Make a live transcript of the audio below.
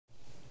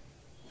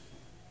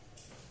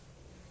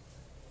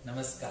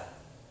નમસ્કાર,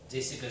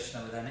 જય શ્રી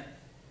કૃષ્ણ બધાને.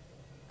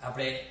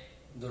 આપણે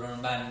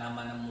ધોરણ 12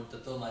 નામાના મૂળ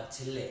તત્વોમાં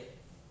છેલ્લે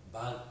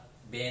ભાગ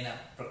 2 ના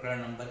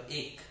પ્રકરણ નંબર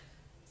 1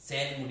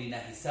 શેર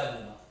મૂડીના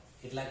હિસાબોમાં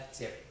કેટલાક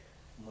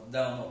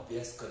મુદ્દાઓનો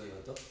અભ્યાસ કર્યો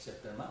હતો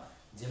ચેપ્ટરમાં,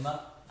 જેમાં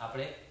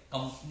આપણે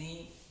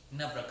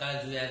કંપનીના પ્રકાર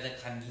જોયા હતા,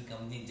 ખાનગી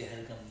કંપની,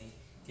 જાહેર કંપની.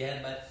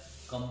 ત્યારબાદ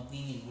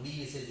કંપનીની મૂડી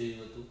વિશે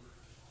જોયું હતું,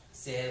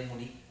 શેર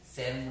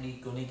મૂડી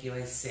કોને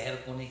કહેવાય, શેર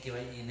કોને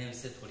કહેવાય, એના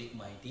વિશે થોડીક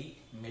માહિતી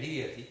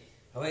મેળવી હતી.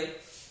 હવે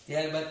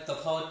ત્યારબાદ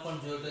તફાવત પણ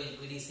જોયો તો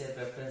ઇક્વિટી શેર,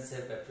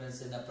 પ્રેફરન્સ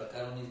શેરના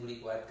પ્રકારોની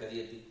થોડીક વાત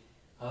કરી હતી.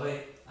 હવે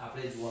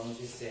આપણે જોવાનું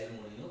છે શેર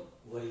મૂડીનું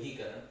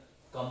વર્ગીકરણ.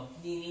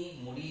 કંપનીની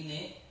મૂડીને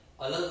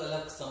અલગ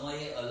અલગ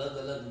સમયે અલગ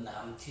અલગ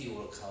નામથી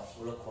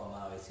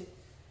ઓળખવામાં આવે છે.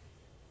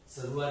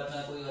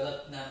 શરૂઆતમાં કોઈ અલગ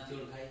નામથી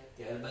ઓળખાય,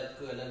 ત્યારબાદ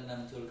કોઈ અલગ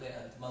નામથી ઓળખાય,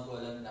 અંતમાં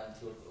કોઈ અલગ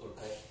નામથી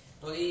ઓળખાય.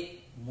 તો એ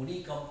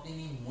મૂડી,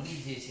 કંપનીની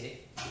મૂડી જે છે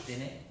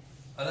તેને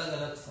અલગ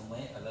અલગ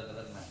સમયે અલગ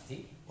અલગ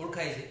નામથી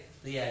ઓળખાય છે.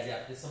 તો એ આજે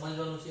આપણે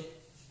સમજવાનું છે.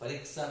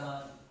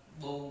 પરીક્ષામાં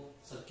બહુ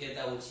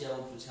શક્યતા ઓછી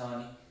આવું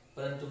પૂછાવાની,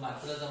 પરંતુ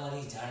માત્ર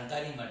તમારી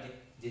જાણકારી માટે,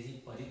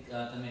 જેથી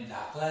તમે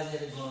દાખલા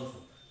જ્યારે ગણો છો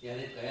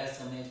ત્યારે કયા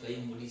સમયે કઈ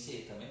મૂડી છે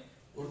એ તમે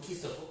ઓળખી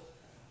શકો.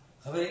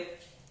 હવે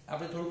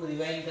આપણે થોડુંક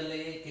રિવાઇન્ડ કરી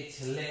લઈએ કે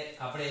છેલ્લે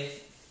આપણે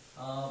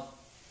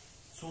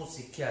શું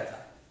શીખ્યા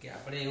હતા. કે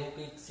આપણે એવું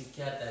કંઈક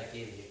શીખ્યા હતા કે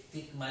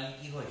વ્યક્તિગત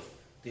માલિકી હોય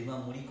તો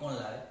એમાં મૂડી કોણ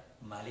લાવે?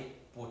 માલિક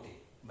પોતે,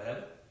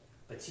 બરાબર.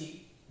 પછી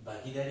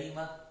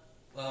ભાગીદારીમાં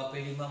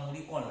પેઢીમાં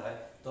મૂડી કોણ લાવે?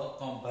 તો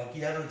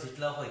ભાગીદારો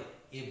જેટલા હોય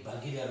એ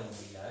ભાગીદારો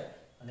મૂડી લાવે.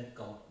 અને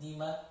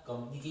કંપનીમાં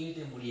કંપની કેવી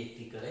રીતે મૂડી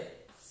એકઠી કરે?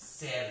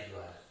 શેર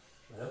દ્વારા,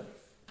 બરાબર.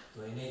 તો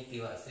એને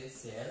કહેવાશે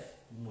શેર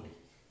મૂડી.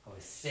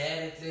 હવે શેર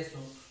એટલે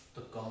શું?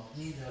 તો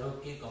કંપની, ધારો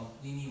કે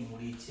કંપનીની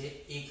મૂડી છે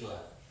 1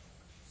 લાખ,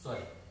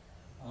 સોરી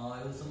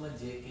એવું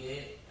સમજીએ કે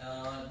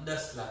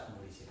 10 લાખ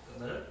મૂડી છે,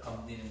 બરાબર,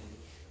 કંપનીની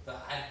મૂડી. તો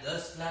આ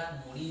 10 લાખ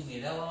મૂડી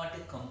મેળવવા માટે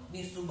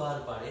કંપની શું બહાર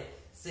પાડે?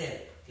 શેર.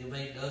 કે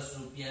ભાઈ 10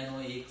 રૂપિયાનો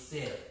એક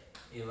શેર,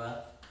 એવા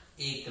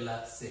 1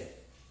 લાખ શેર.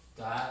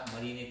 તો આ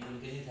મળીને કુલ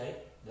કેટલી થાય?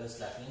 10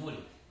 લાખની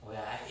મૂડી. હવે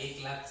આ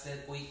 1 લાખ શેર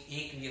કોઈ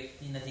એક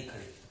વ્યક્તિ નથી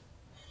ખરીદતો.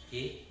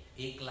 એ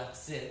 1 લાખ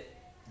શેર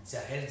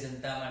જાહેર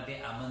જનતા માટે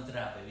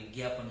આમંત્રણ આપે,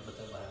 વિજ્ઞાપન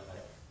પત્ર બહાર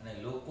પાડે, અને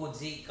લોકો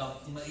જે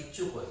કંપનીમાં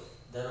ઈચ્છુક હોય,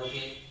 ધારો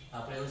કે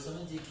આપણે એવું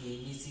સમજીએ કે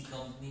એબીસી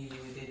કંપની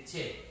લિમિટેડ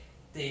છે,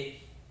 તે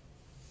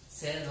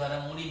શેર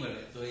દ્વારા મૂડી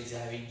મળે તો એ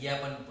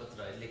વિજ્ઞાપન પત્ર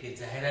એટલે કે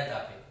જાહેરાત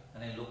આપે,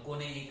 અને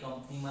લોકોને એ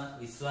કંપનીમાં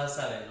વિશ્વાસ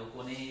આવે,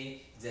 લોકોને એ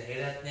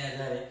જાહેરાતને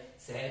આધારે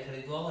શેર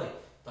ખરીદવા હોય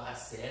તો આ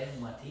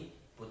શેરમાંથી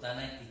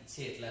પોતાના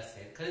ઈચ્છે એટલા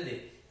શેર ખરીદે.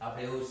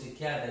 આપણે એવું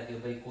શીખ્યા હતા કે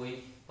ભાઈ કોઈ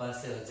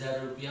પાસે 1000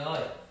 રૂપિયા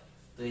હોય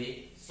તો એ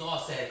 100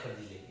 શેર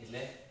ખરીદી લે,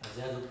 એટલે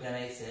 1000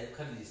 રૂપિયાના એ શેર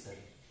ખરીદી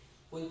શકે.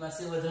 કોઈ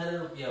પાસે વધારે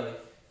રૂપિયા હોય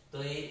તો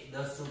એ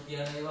 10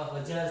 રૂપિયાના એવા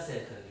 1000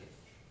 શેર ખરીદે,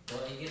 તો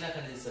એ કેટલા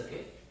ખરીદી શકે?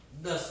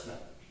 10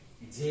 લાખ.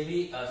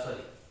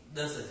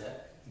 10,000.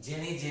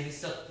 જેની જેવી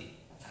શક્તિ,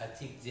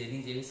 આર્થિક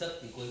જેની જેવી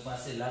શક્તિ. કોઈ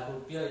પાસે લાખ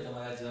રૂપિયા હોય,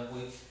 તમારા જેવા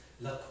કોઈ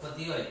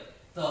લખપતિ હોય,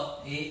 તો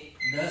એ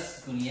 10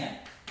 ગુણ્યા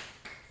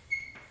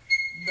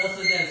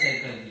 10,000 શેર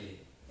ખરીદી લે,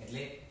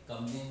 એટલે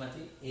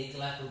કંપનીમાંથી 1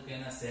 લાખ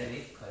રૂપિયાના શેર એ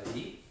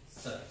ખરીદી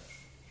શકે.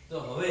 તો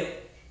હવે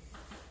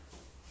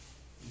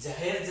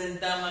જાહેર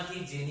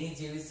જનતામાંથી જેની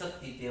જેવી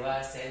શક્તિ તેવા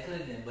શેર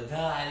ખરીદીને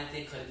બધા આ રીતે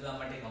ખરીદવા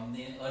માટે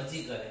કંપનીને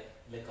અરજી કરે,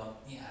 એટલે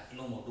કંપની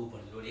આટલું મોટું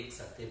ભંડોળ એક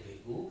સાથે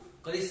ભેગું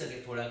કરી શકે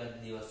થોડાક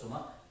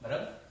દિવસોમાં,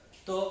 બરાબર.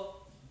 તો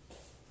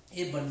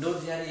એ ભંડોળ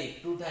જ્યારે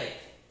એકઠું થાય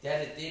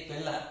ત્યારે તે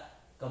પહેલા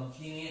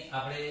કંપનીને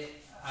આપણે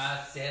આ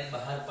શેર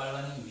બહાર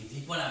પાડવાની વિધિ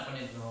પણ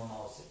આપણને ભણવામાં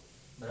આવશે,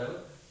 બરાબર.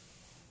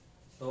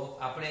 તો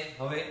આપણે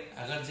હવે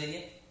આગળ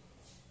જઈએ.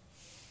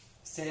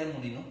 શેર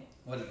મૂડીનું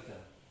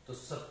વર્ગીકરણ. તો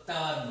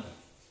સત્તાવાર મૂડી.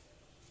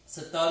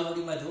 સત્તાવાર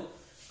મૂડીમાં જો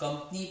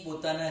કંપની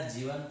પોતાના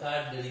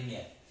જીવનકાળ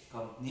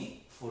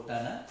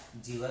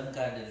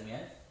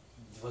દરમિયાન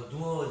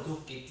વધુમાં વધુ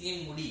કેટલી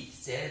મૂડી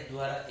શેર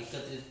દ્વારા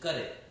એકત્રિત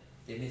કરે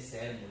તેને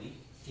શેર મૂડી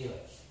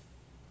કહેવાય.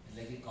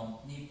 એટલે કે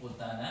કંપની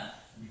પોતાના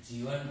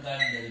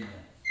જીવનકાળ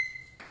દરમિયાન,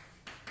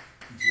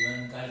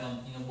 જીવનકાળ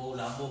કંપનીનો બહુ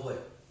લાંબો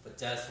હોય,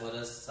 50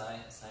 વર્ષ,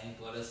 60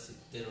 વર્ષ,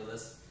 70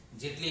 વર્ષ,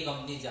 જેટલી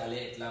કંપની ચાલે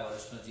એટલા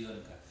વર્ષનો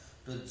જીવનકાળ.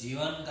 તો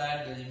જીવનકાળ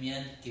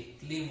દરમિયાન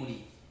કેટલી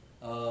મૂડી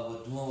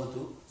વધુમાં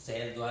વધુ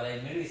શેર દ્વારા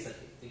મેળવી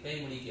શકે તે કઈ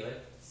મૂડી કહેવાય?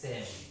 શેર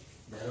મૂડી.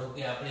 ધારો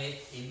કે આપણે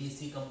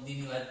એબીસી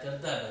કંપનીની વાત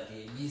કરતા હતા કે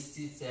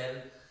એબીસી શેર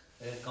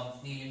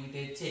કંપની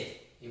લિમિટેડ છે,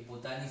 એ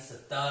પોતાની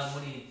સત્તાવાર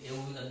મૂડી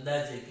એવું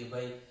અંદાજ છે કે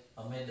ભાઈ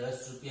અમે 10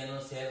 રૂપિયાનો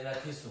શેર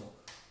રાખીશું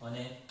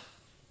અને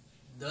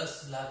 10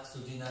 લાખ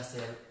સુધીના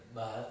શેર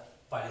બહાર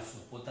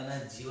પાડીશું પોતાના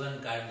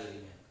જીવનકાળ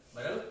દરમિયાન,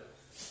 બરાબર.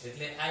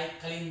 એટલે આ એક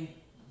ખાલી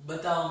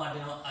બતાવવા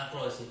માટેનો આંકડો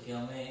છે કે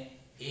અમે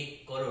 1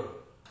 કરોડ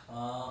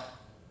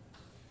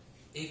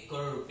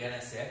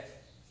રૂપિયાના શેર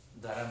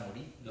દ્વારા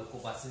મૂડી લોકો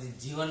પાસેથી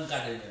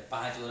જીવનકાળ દરમિયાન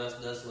 5 વર્ષ,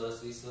 10 વર્ષ,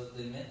 20 વર્ષ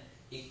દરમિયાન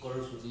 1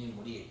 કરોડ સુધીની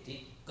મૂડી એકઠી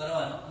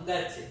કરવાનો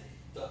અંદાજ છે.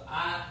 તો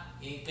આ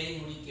એ કઈ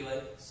મૂડી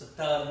કહેવાય?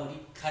 સત્તાવાર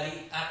મૂડી. ખાલી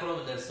આંકડો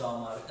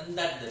દર્શાવવામાં આવે,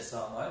 અંદાજ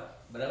દર્શાવવામાં આવે,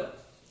 બરાબર.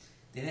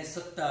 તેને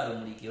સત્તાવાર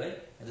મૂડી કહેવાય.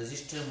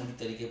 રજિસ્ટર મૂડી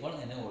તરીકે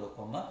પણ એને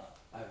ઓળખવામાં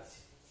આવે છે,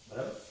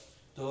 બરાબર.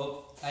 તો તો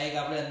આ એક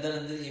આપણે અંદર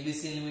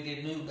એબીસી લિમિટેડ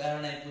નું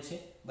ઉદાહરણ આપ્યું છે,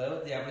 બરાબર,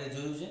 તે આપણે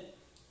જોયું છે.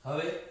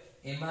 હવે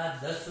એમાં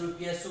 10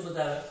 રૂપિયા શું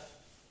બતાવે?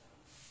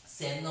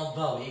 શેરનો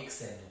ભાવ, એક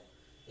શેરનો,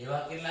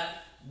 એવા કેટલા?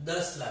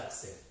 10 લાખ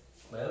શેર,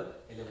 બરાબર.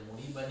 એટલે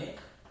મૂડી બને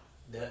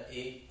 1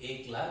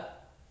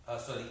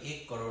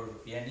 કરોડ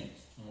રૂપિયાની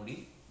મૂડી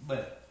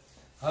બને.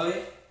 હવે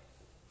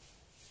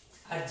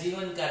આ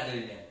જીવનકાળ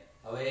દરમિયાન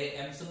હવે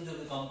એમ સમજો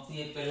કે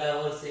કંપનીએ પહેલા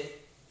વર્ષે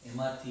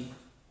એમાંથી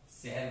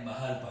શેર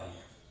બહાર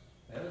પાડ્યા,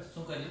 બરાબર.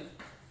 શું કર્યું?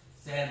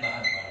 શેર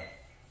બહાર પાડ્યા,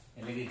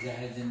 એટલે કે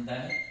જાહેર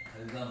જનતાને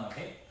ખરીદવા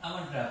માટે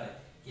આમંત્રણ આપે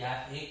કે આ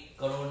 1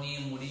 કરોડની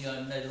મૂડી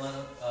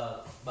અંદાજવાનો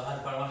બહાર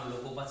પાડવાનો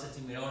લોકો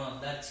પાસેથી મેળવવાનો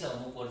અંદાજ છે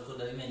અમુક વર્ષો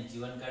દરમિયાન,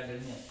 જીવનકાળ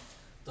દરમિયાન.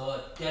 તો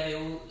અત્યારે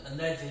એવું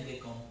અંદાજ છે કે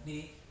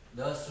કંપની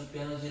 10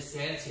 રૂપિયાનો જે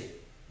શેર છે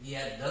એ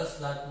આ 10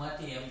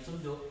 લાખમાંથી એમ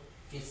સમજો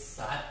કે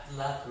 7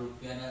 લાખ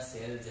રૂપિયાના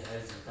શેર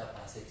જાહેર જનતા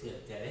પાસેથી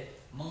અત્યારે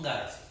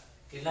મંગાવે છે.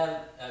 કેટલા?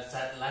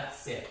 7 લાખ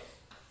શેર.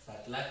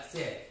 7 લાખ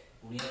શેર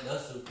ગુણ્યા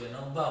 10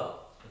 રૂપિયાનો ભાવ,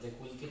 એટલે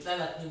કુલ કેટલા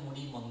લાખની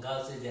મૂડી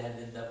મંગાવશે જાહેર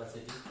જનતા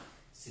પાસેથી?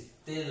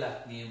 70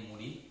 લાખની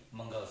મૂડી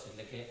મંગાવશે.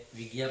 એટલે કે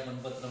વિજ્ઞાપન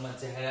પત્રમાં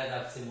જાહેરાત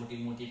આપશે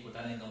મોટી મોટી,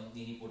 પોતાની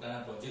કંપનીની,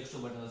 પોતાના પ્રોજેક્ટ્સ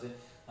બતાવશે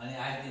અને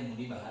આ રીતે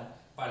મૂડી બહાર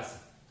પાડશે.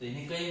 તો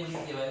એની કઈ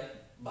મૂડી કહેવાય?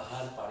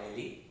 બહાર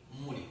પાડેલી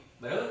મૂડી,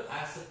 બરાબર.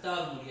 આ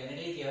સત્તાવાર મૂડી અને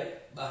કઈ કહેવાય?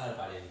 બહાર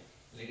પાડેલી.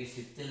 એટલે કે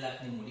 70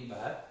 લાખની મૂડી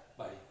બહાર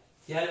પાડી.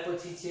 ત્યાર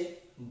પછી છે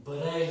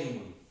ભરાયેલી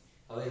મૂડી.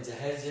 હવે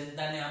જાહેર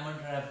જનતાને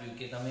આમંત્રણ આપ્યું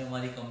કે તમે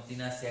અમારી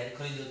કંપનીના શેર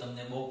ખરીદો,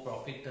 તમને બહુ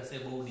પ્રોફિટ થશે,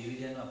 બહુ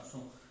ડિવિડન્ડ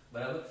આપશું,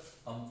 બરાબર.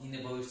 કંપનીને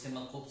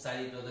ભવિષ્યમાં ખૂબ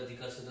સારી પ્રગતિ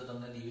કરશે તો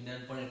તમને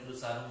ડિવિડન્ડ પણ એટલું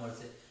સારું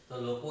મળશે. તો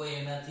લોકો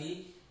એનાથી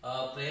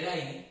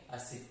પ્રેરાઈને આ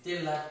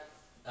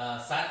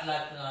 7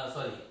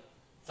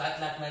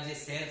 લાખના જે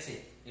શેર છે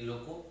એ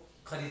લોકો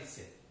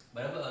ખરીદશે,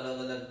 બરાબર. અલગ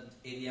અલગ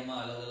એરિયામાં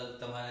અલગ અલગ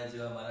તમારા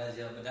જેવા, મારા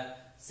જેવા બધા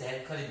શેર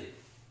ખરીદે,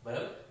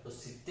 બરાબર. તો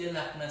 70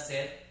 લાખના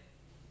શેર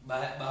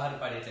બહાર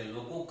પાડે એટલે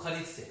લોકો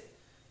ખરીદશે.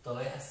 તો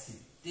હવે આ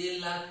 70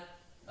 લાખ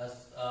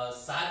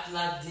 7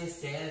 લાખ જે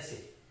શેર છે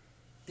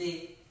તે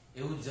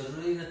એવું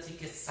જરૂરી નથી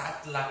કે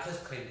 7 લાખ જ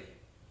ખરીદે,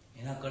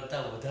 એના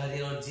કરતા વધારે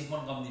અરજી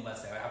પણ કંપની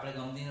પાસે આવે. આપણે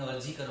કંપનીને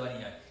અરજી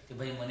કરવાની આવે કે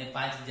ભાઈ મને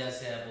 5000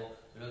 શેર આપો,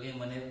 પેલો કે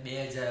મને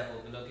 2000 આપો,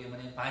 પેલો કે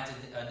મને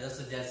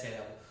 10,000 શેર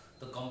આપો.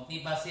 તો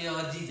કંપની પાસે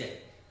અરજી જાય,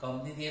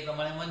 કંપની એ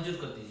પ્રમાણે મંજૂર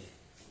કરતી જાય.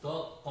 તો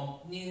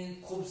કંપની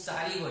ખૂબ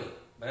સારી હોય,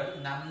 બરાબર,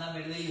 નામના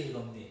મેળવેલી હોય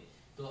કંપની,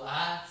 તો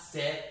આ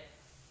શેર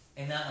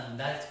એના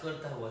અંદાજ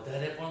કરતા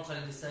વધારે પણ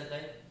ખરીદી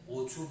શકાય,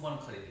 ઓછું પણ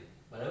ખરીદે,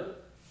 બરાબર.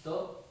 તો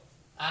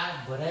આ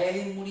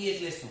ભરાયેલી મૂડી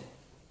એટલે શું?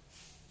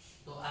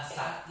 તો આ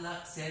 7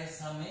 લાખ શેર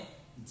સામે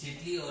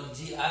જેટલી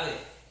અરજી આવે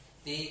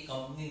તે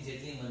કંપની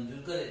જેટલી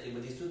મંજૂર કરે તે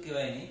બધી શું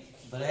કહેવાય? એની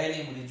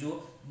ભરાયેલી મૂડી. જો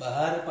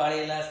બહાર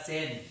પાડેલા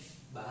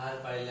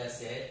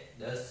શેર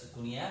 10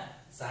 ગુણ્યા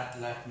 7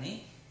 લાખની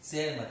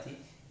શેરમાંથી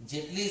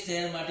જેટલી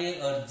શેર માટે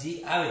અરજી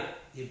આવે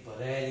એ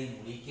ભરાયેલી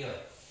મૂડી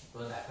કહેવાય. તો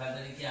દાખલા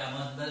તરીકે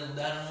આમાં અંદર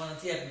ઉદાહરણમાં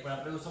નથી આપ્યું, પણ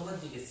આપણે એવું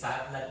સમજીએ કે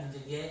 7 લાખની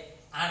જગ્યાએ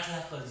 8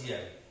 લાખ અરજી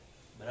આવી,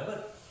 બરાબર.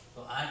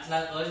 તો 8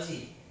 લાખ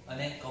અરજી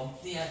અને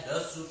કંપની આ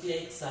 10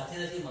 રૂપિયા એક સાથે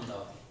નથી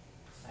મંગાવતી.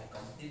 આ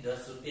કંપની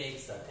 10 રૂપિયા એક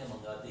સાથે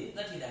મંગાવતી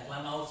નથી.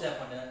 દાખલામાં આવશે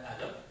આપણને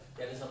આગળ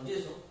ત્યારે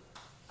સમજીશું.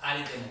 આ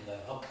રીતે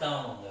મંગાવે,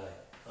 હપ્તામાં મંગાવે,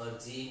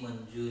 અરજી,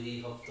 મંજૂરી,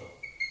 હપ્તો.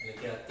 એટલે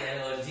કે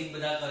અત્યારે અરજી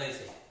બધા કરે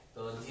છે તો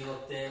અરજી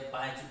વખતે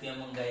 5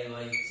 રૂપિયા મંગાવી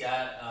હોય,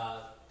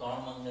 3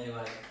 મંગાવી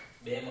હોય,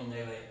 2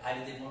 મંગાવી હોય, આ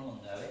રીતે પણ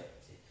મંગાવે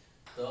છે.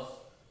 તો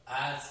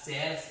આ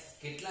શેર,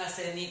 કેટલા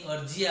શેરની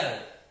અરજી આવે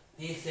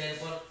તે શેર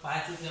પર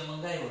 5 રૂપિયા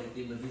મંગાવી હોય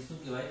તે બધી શું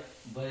કહેવાય?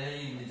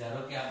 ભરેલી મૂડી. ધારો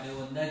કે આપણે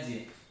એવું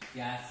અંદાજીએ કે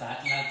આ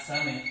 7 લાખ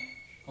સામે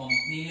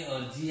કંપનીની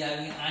અરજી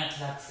આવી 8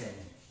 લાખ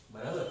શેરની,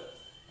 બરાબર.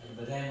 એટલે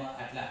બધા એમાં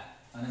આટલા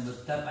અને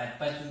બધા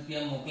 5-5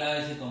 રૂપિયા મોકલાવે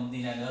છે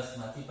કંપનીના, 10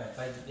 માંથી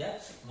 5-5 રૂપિયા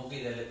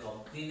મોકલી દે. એટલે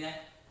કંપનીને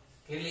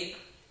કેટલી?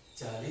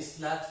 40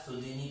 લાખ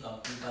સુધીની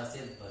કંપની પાસે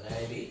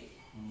ભરાયેલી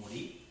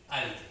મૂડી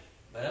આવી છે,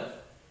 બરાબર.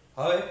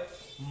 હવે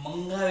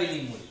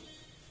મંગાવેલી મૂડી,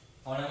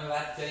 પણ અમે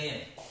વાત કરીએ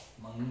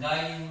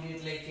મંગાવેલી મૂડી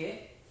એટલે કે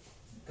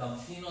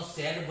કંપનીનો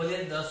શેર ભલે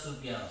 10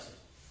 રૂપિયાનો છે,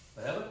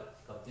 બરાબર.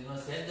 કંપનીનો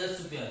શેર 10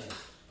 રૂપિયાનો છે,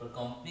 પણ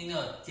કંપનીને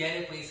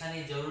અત્યારે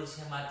પૈસાની જરૂર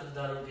છે માત્ર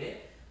ધારો કે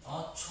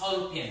 6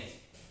 રૂપિયાની.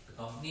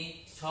 કંપની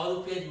 6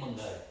 રૂપિયા જ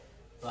મંગાવે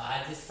તો આ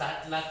જે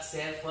 7 લાખ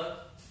શેર પર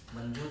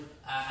મંજૂર,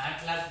 આ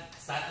 8 લાખ,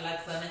 7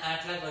 લાખ અને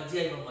 8 લાખ અરજી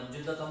આવી પણ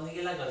મંજૂર તો કંપની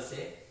કેટલા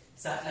કરશે?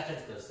 7 લાખ જ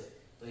કરશે.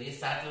 તો એ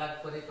 7 લાખ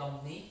પર એ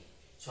કંપની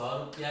 6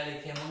 રૂપિયા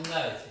લેખે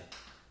મંગાવે છે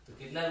તો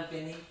કેટલા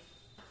રૂપિયાની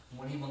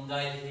મૂડી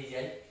મંગાવેલી થઈ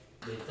જાય?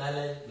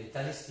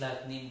 42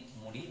 લાખની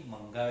મૂડી,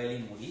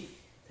 મંગાવેલી મૂડી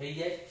થઈ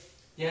જાય.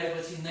 ત્યાર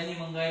પછી નાની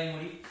મંગાવેલી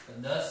મૂડી,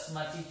 10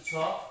 માંથી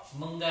 6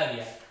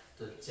 મંગાવ્યા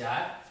તો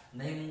 4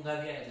 નહીં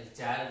મંગાવ્યા, એટલે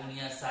 4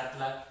 ગુણ્યા 7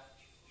 લાખ,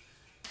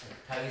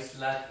 28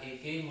 લાખ એ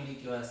કેવી મૂડી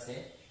કહેવાશે?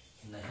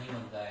 નહીં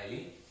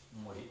મંગાવેલી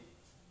મૂડી.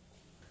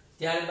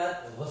 ત્યારબાદ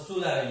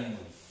વસૂલાવેલી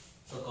મૂડી.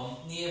 તો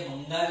કંપનીએ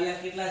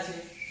મંગાવ્યા કેટલા છે?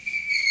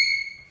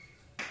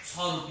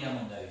 6 રૂપિયા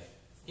મંગાવ્યા.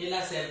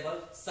 કેટલા શેર પર?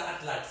 7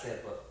 લાખ શેર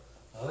પર.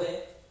 હવે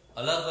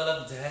અલગ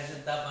અલગ જાહેર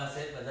જનતા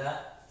પાસે બધા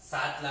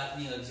 7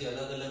 લાખની અરજી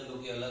અલગ અલગ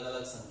લોકો અલગ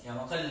અલગ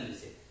સંખ્યામાં ખરીદેલી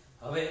છે.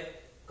 હવે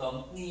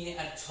કંપનીએ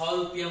આ 6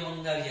 રૂપિયા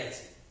મંગાવ્યા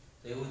છે,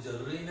 તો એવું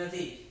જરૂરી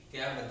નથી કે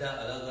આ બધા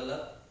અલગ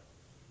અલગ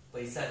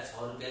પૈસા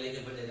 6 રૂપિયા લઈ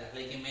કે બધે.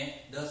 દાખલા કે મેં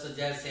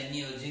 10,000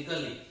 શેરની અરજી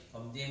કરી,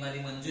 કંપનીએ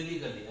મારી મંજૂરી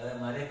કરી. હવે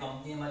મારે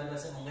કંપનીએ મારી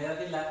પાસે મંગાવ્યા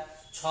કેટલા?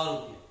 6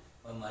 રૂપિયા.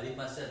 હવે મારી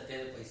પાસે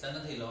અત્યારે પૈસા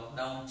નથી,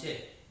 લોકડાઉન છે,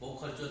 બહુ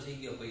ખર્ચો થઈ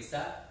ગયો,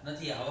 પૈસા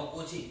નથી, આવક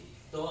ઓછી.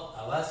 તો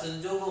આવા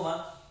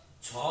સંજોગોમાં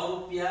 6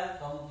 રૂપિયા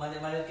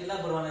મારે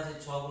કેટલા ભરવાના છે?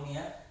 6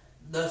 ગુણ્યા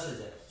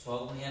 10,000.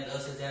 6 ગુણ્યા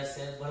 10,000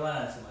 શેર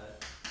ભરવાના છે મારે.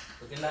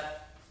 તો કેટલા?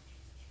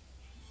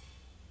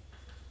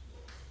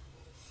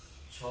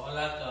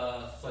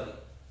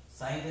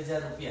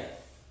 60,000 રૂપિયા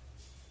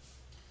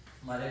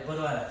મારે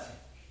ભરવાના છે.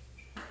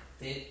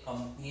 તે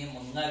કંપનીએ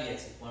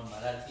મંગાવ્યા છે, પણ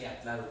મારાથી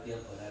આટલા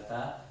રૂપિયા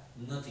ભરાતા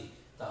નથી.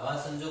 તો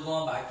આવા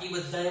સંજોગોમાં બાકી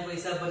બધાએ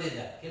પૈસા ભરી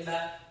જાય.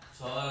 કેટલા?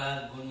 6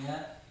 લાખ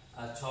ગુણ્યા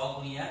 6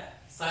 ગુણ્યા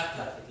 7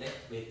 લાખ એટલે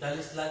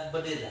 42 લાખ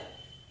બધેલા.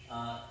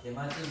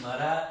 તેમાંથી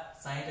મારા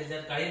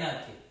 60,000 કાઢી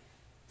નાખીએ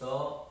તો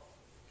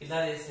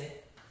કેટલા રહેશે?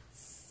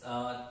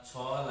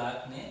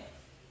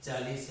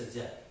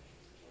 6,40,000.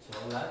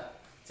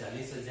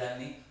 6,40,000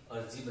 ની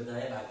અરજી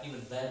બધાએ બાકી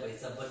બધાએ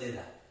પૈસા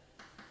ભરેલા.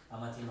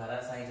 આમાંથી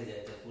મારા 60,000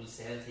 એટલે કુલ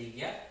શેર થઈ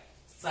ગયા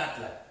 7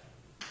 લાખ.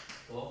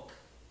 તો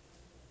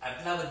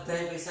આટલા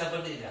બધાએ પૈસા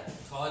ભરેલા.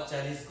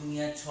 6,40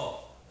 ગુણ્યા 6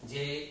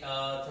 જે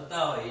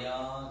થતા હોય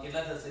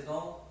કેટલા થશે? તો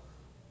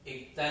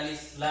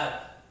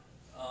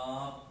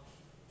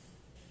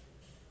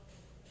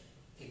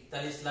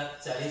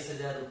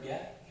 41,40,000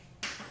 રૂપિયા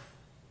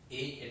એ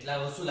એટલા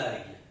વસૂલ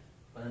આવી ગયા.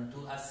 પરંતુ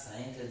આ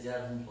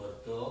 60,000 હું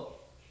ભરતો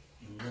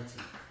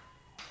નથી.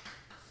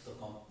 તો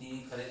કંપની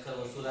ખરેખર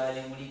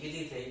વસૂલાયેલી મૂડી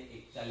કેટલી થઈ?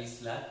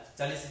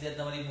 41,40,000.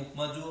 તમારી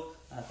બુકમાં જુઓ,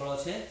 આંકડો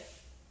છે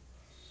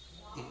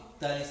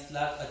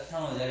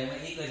 41,98,000.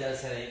 એમાં 1,000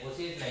 શેર આપ્યો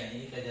છે એટલા,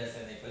 1,000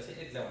 શેર આપ્યો છે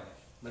એટલા માટે.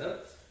 બરાબર?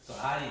 તો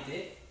આ રીતે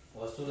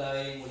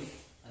વસૂલાવેલી મૂડી.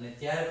 અને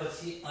ત્યાર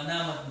પછી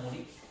અનામત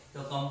મૂડી. તો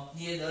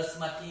કંપનીએ 10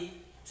 માંથી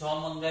 6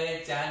 મંગાવે,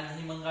 4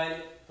 નહીં મંગાવે,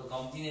 તો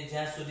કંપનીને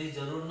જ્યાં સુધી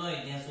જરૂર ન હોય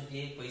ત્યાં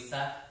સુધી એ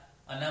પૈસા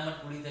અનામત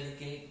મૂડી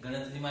તરીકે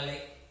ગણતરીમાં લે.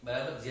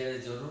 બરાબર? જ્યારે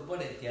જરૂર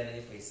પડે ત્યારે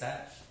એ પૈસા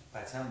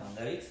પાછા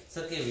મંગાવી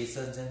શકે.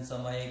 વિસર્જન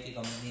સમયે કે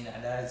કંપની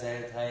નાદાર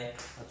જાહેર થાય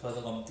અથવા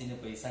તો કંપનીને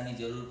પૈસાની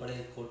જરૂર પડે,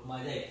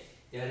 ખોટમાં જાય,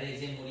 ત્યારે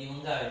જે મૂડી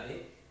મંગાવે તે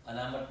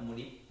અનામત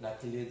મૂડી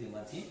રાખેલી હોય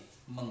તેમાંથી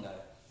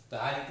મંગાવે. તો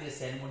આ રીતે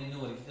શેર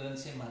મૂડીનું વર્ગીકરણ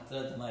છે, માત્ર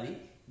તમારી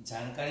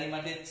જાણકારી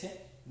માટે જ છે.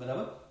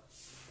 બરાબર?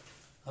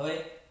 હવે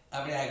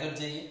આપણે આગળ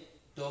જઈએ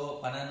તો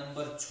પાના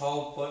નંબર 6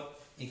 ઉપર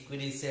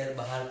ઇક્વિટી શેર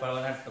બહાર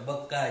પાડવાના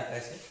તબક્કા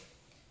આપ્યા છે,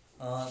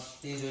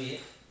 તે જોઈએ.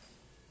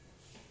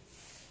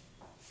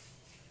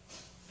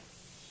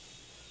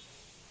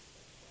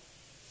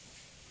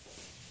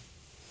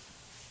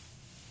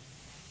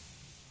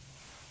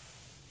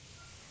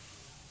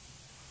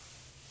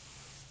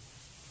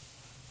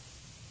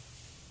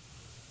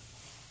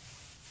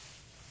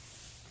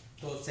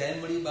 તો શેર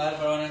મૂડી બહાર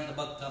પાડવાના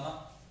તબક્કામાં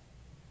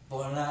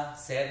ભરણા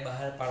શેર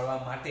બહાર પાડવા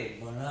માટે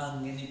ભરણા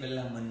અંગેની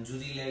પહેલા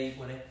મંજૂરી લેવી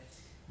પડે.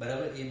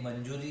 બરાબર? એ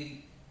મંજૂરી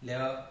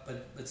લેવા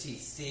પછી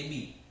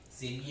સેબી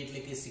એટલે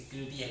કે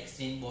security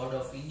exchange board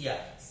of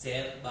India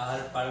share બહાર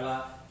પાડવા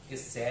કે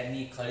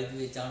શેરની ખરીદ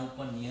વેચાણ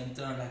ઉપર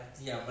નિયંત્રણ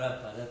રાખતી આપણા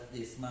ભારત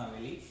દેશમાં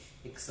આવેલી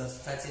એક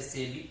સંસ્થા છે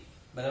સેબી.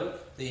 બરાબર?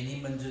 તો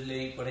એની મંજૂરી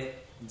લેવી પડે.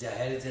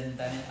 જાહેર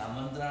જનતાને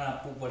આમંત્રણ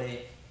આપવું પડે.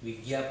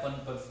 વિજ્ઞાપન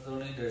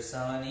પત્રોને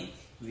દર્શાવવાની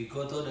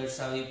વિગતો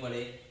દર્શાવવી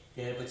પડે.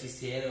 ત્યાર પછી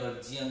શેર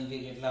અરજી અંગે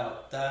કેટલા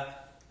હપ્તા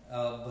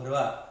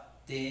ભરવા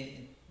તે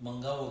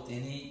મંગાવો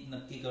તેની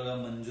નક્કી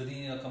કરવા,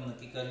 મંજૂરીની રકમ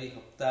નક્કી કરવી,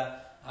 હપ્તા,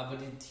 આ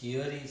બધી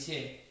થિયરી છે.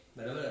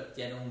 બરાબર?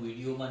 અત્યારે હું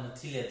વિડીયોમાં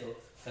નથી લેતો,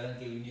 કારણ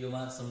કે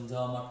વિડીયોમાં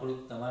સમજાવવામાં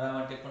થોડુંક તમારા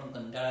માટે પણ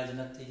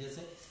કંટાળાજનક થઈ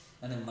જશે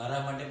અને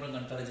મારા માટે પણ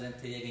કંટાળાજનક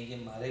થઈ જાય, કેમ કે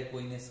મારે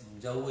કોઈને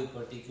સમજાવવું હોય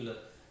પર્ટિક્યુલર,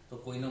 તો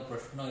કોઈનો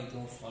પ્રશ્ન હોય તો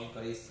હું સોલ્વ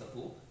કરી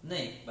શકું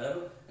નહીં.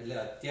 બરાબર? એટલે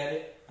અત્યારે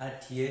આ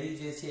થિયરી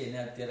જે છે એને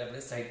અત્યારે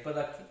આપણે સાઈડ પર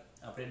રાખી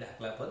આપણે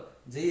દાખલા પર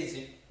જઈએ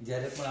છીએ.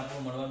 જ્યારે પણ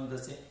આપણું મળવાનું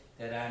થશે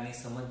ત્યારે આની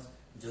સમજ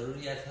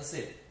જરૂરિયાત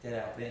હશે ત્યારે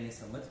આપણે એની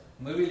સમજ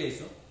મેળવી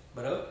લઈશું.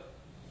 બરાબર?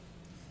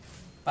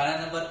 પાના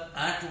નંબર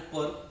 8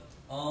 ઉપર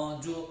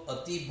જો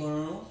અતિ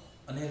ભરણું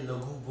અને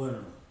લઘુ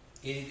ભરણું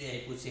એ રીતે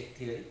આપ્યું છે એક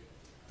થિયરી,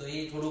 તો એ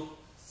થોડુંક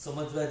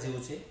સમજવા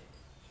જેવું છે.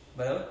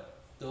 બરાબર?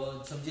 તો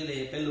સમજી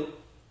લઈએ. પહેલું,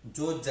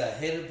 જો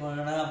જાહેર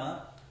ભરણામાં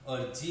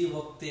અરજી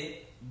વખતે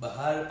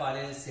બહાર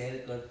પાડેલ શેર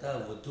કરતા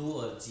વધુ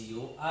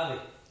અરજીઓ આવે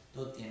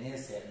તો તેને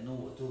શેરનું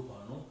વધુ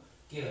ભરણું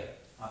કહેવાય.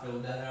 આપણે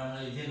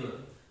ઉદાહરણમાં લીધેલું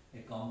હતું કે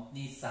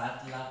કંપની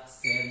 7 લાખ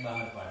શેર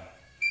બહાર પાડે.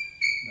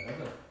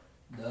 બરાબર?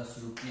 10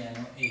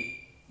 રૂપિયાનો એક.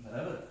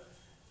 બરાબર?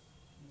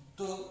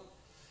 તો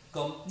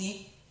કંપની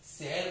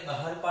શેર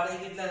બહાર પાડે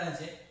કેટલાના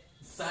છે?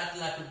 7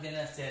 લાખ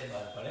રૂપિયાના શેર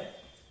બહાર પાડે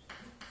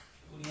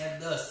ગુણ્યા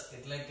 10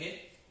 એટલે કે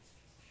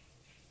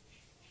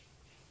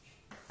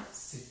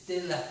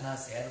 70 લાખના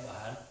શેર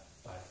બહાર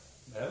પાડે.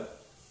 બરાબર?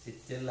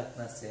 70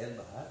 લાખના શેર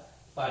બહાર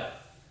પાડે.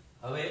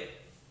 હવે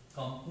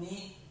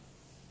કંપની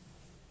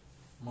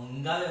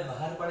મંગાવે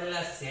બહાર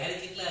પાડેલા શેર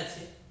કેટલા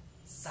છે?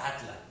 7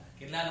 લાખ.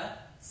 કેટલાના?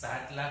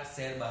 7 લાખ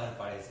શેર બહાર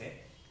પાડે છે.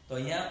 તો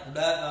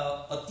અહીંયા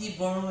અતિ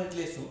ભરણું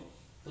એટલે શું?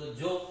 તો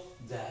જો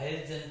જાહેર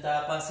જનતા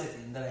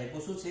પાસેથી અંદર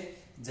આપ્યું શું છે,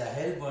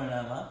 જાહેર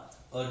ભરણામાં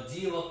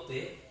અરજી વખતે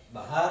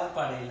બહાર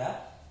પાડેલા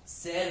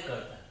શેર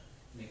કરતા,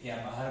 એટલે કે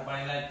આ બહાર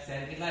પાડેલા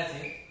શેર કેટલા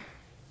છે,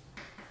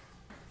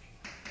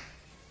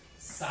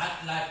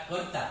 7 લાખ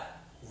કરતા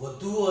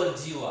વધુ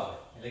અરજીઓ આવે,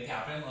 એટલે કે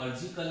આપણે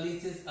અરજી કરેલી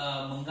છે,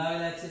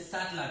 મંગાવેલા છે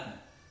 7 લાખની,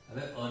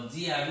 હવે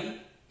અરજી આવી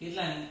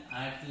કેટલાની,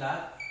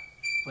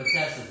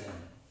 8,50,000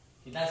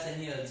 કેટલા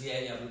શેરની અરજી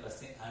આવી આપણી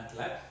પાસે,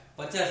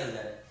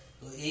 8,50,000,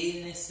 તો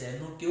એને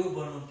શેરનું કેવું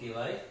ભરણું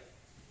કહેવાય,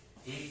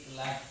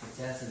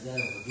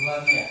 1,50,000 વધુ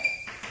આવ્યા,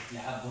 એટલે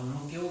આ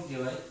ભરણું કેવું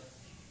કહેવાય,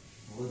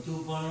 વધુ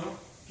ભરણું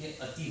કે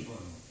અતિ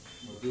ભરણું,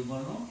 વધુ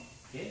ભરણું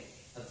કે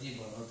અતિ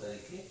ભરણું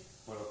તરીકે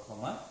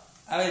ઓળખવામાં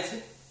આવે છે,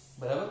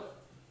 બરાબર.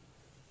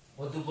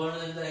 વધુ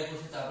ભરણું અંદર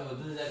આપ્યું છે તો આપણે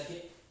વધુ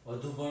રાખીએ,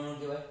 વધુ ભરણું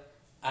કહેવાય.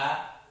 આ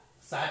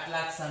 7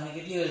 લાખ સામે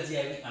કેટલી અરજી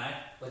આવી,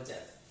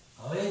 8,50,000.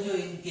 હવે જો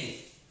ઇન કેસ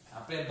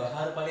આપણે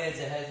બહાર પડ્યા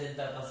જાહેર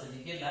જનતા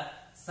પાસેથી કેટલા,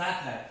 7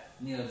 લાખ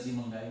ની અરજી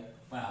મંગાવી,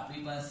 પણ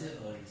આપણી પાસે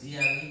અરજી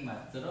આવી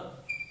માત્ર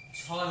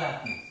 6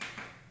 લાખની,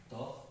 તો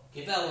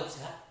કેટલા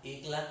ઓછા,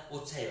 1 લાખ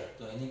ઓછા આવ્યા,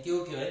 તો એને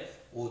કેવું કહેવાય,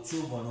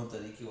 ઓછું ભરણું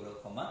તરીકે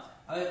ઓળખવામાં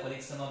આવે.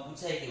 પરીક્ષામાં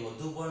પૂછાય કે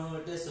વધુ ભરણું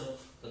એટલે શું,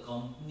 તો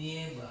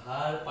કંપનીએ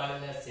બહાર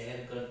પાડેલા શેર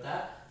કરતા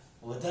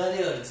વધારે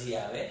અરજી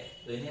આવે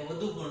તો એને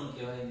વધુ ભરણું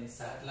કહેવાય, અને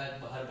 7 લાખ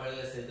બહાર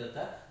પાડેલા શેર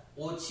કરતા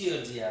ઓછી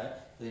અરજી આવે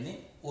તો એને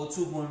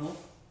ઓછું ભરણું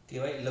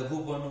કહેવાય, લઘુ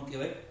ભરણું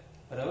કહેવાય,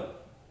 બરાબર.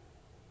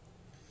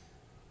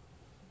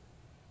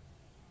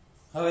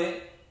 હવે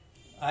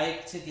આ એક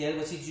છે, ત્યાર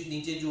પછી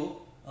નીચે જુઓ,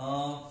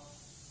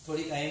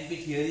 થોડીક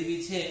આઈએમપી થિયરી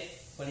બી છે,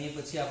 પણ એ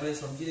પછી આપણે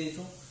સમજી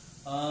લઈશું.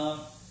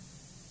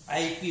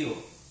 આઈપીઓ,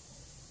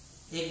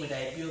 એક મિનિટ,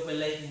 આઈપીઓ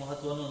પહેલા એક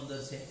મહત્વનું અંદર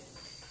છે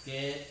કે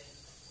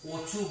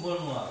ઓછું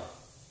ભરણું આવે,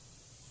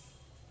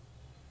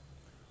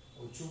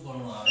 ઓછું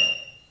ભરણું આવે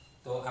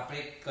તો આપણે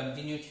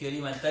કન્ટિન્યુ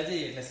થિયરી વાંચતા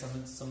જઈએ એટલે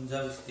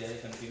સમજાવીશ ત્યારે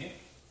કન્ટિન્યુ.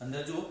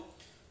 અંદર જુઓ,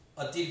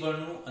 અતિ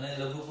ભરણું અને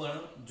લઘુ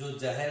ભરણું, જો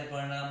જાહેર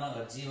ભરણામાં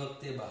અરજી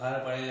વખતે બહાર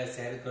પાડેલા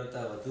શેર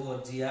કરતા વધુ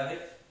અરજી આવે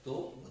તો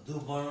વધુ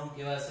ભરણું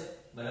કહેવાશે,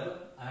 બરાબર.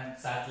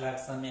 7 લાખ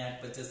સામે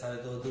 8,50,000 આવે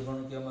તો વધુ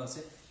ભરણું કહેવામાં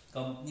આવશે.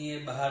 કંપનીએ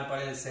બહાર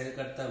પાડેલ શેર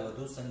કરતા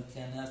વધુ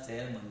સંખ્યાના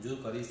શેર મંજૂર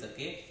કરી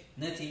શકે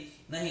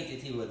નહીં,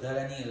 તેથી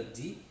વધારાની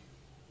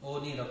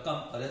અરજીઓની રકમ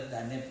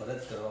અરજદારને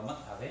પરત કરવામાં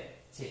આવે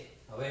છે.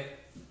 હવે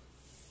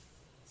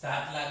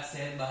 7 લાખ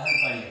શેર બહાર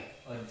પાડ્યા,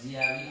 અરજી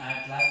આવી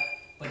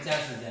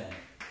 8,50,000,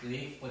 તો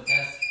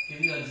 1,50,000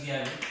 કેવી અરજી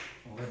આવી,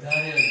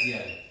 વધારે અરજી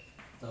આવી,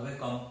 તો હવે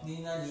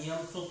કંપનીના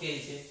નિયમ શું કહે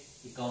છે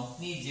કે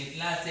કંપની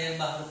જેટલા શેર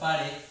બહાર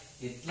પાડે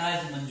એટલા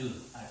જ મંજૂર,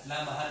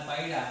 આટલા બહાર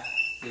પાડ્યા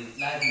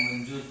એટલા જ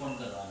મંજૂર પણ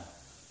કરવાના,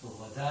 તો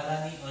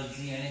વધારાની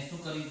અરજી એને શું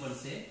કરવી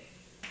પડશે,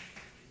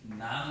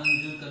 ના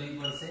મંજૂર કરવી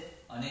પડશે,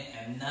 અને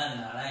એમના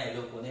નાણાં એ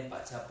લોકોને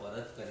પાછા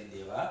પરત કરી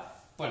દેવા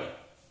પડે.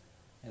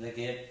 એટલે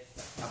કે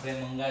આપણે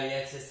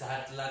મંગાવ્યા છે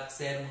 7 લાખ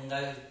શેર,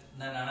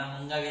 નાણાં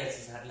મંગાવ્યા છે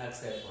 7 લાખ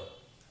શેર પર,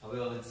 હવે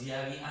અરજી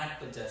આવી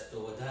 8,50,000, તો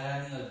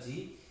વધારાની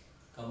અરજી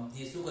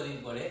કંપનીએ શું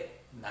કરવી પડે,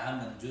 ના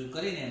મંજૂર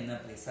કરીને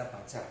એમના પૈસા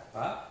પાછા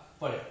આપવા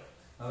પડે.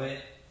 હવે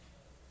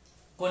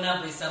કોના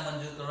પૈસા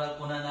મંજૂર કરવા,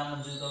 કોના ના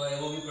મંજૂર કરવા,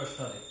 એવો બી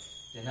પ્રશ્ન રહે.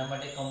 જેના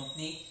માટે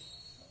કંપની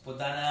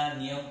પોતાના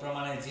નિયમ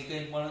પ્રમાણે જે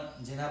કંઈ પણ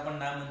જેના પણ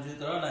ના મંજૂર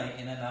કરવાના હોય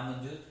એના ના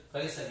મંજૂર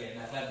કરી શકે.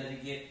 દાખલા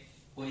તરીકે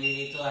કોઈ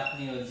 1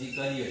 લાખની અરજી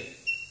કરી હોય,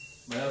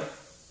 બરાબર,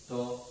 તો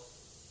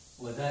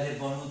વધારે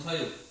ભરણું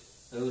થયું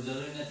તો એવું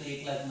જરૂરી નથી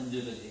 1 લાખ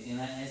મંજૂર કરશે,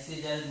 એના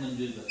 80,000 જ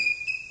મંજૂર કરે,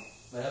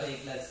 બરાબર,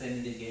 1 લાખ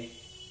શેરની જગ્યાએ,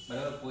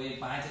 બરાબર. કોઈ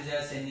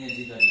 5,000 શેરની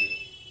અરજી કરી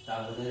તો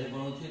આ વધારે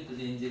ભરણું થયું તો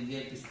એની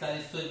જગ્યાએ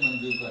 4500 જ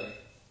મંજૂર કરે,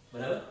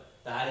 બરાબર.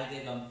 તો આ રીતે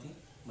કંપની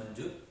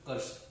મંજૂર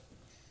કરશે.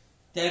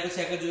 ત્યાર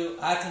પછી આગળ જો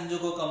આ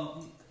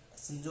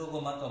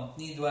સંજોગોમાં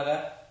કંપની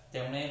દ્વારા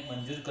તેમણે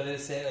મંજૂર કરેલ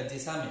શેર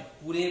અરજી સામે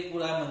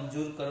પૂરેપૂરા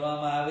મંજૂર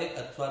કરવામાં આવે,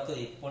 અથવા તો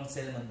એક પણ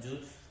શેર મંજૂર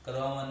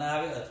કરવામાં ના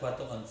આવે, અથવા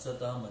તો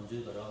અંશતઃ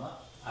મંજૂર કરવામાં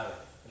આવે.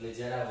 એટલે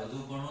જ્યારે વધુ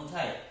ભરણું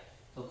થાય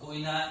તો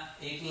કોઈના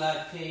 1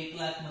 લાખ કે 1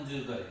 લાખ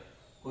મંજૂર કરે,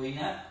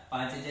 કોઈના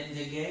 5,000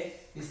 ની જગ્યાએ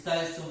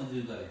 4500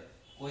 મંજૂર કરે,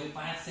 કોઈ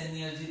 5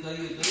 શેરની અરજી કરી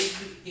હોય તો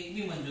એક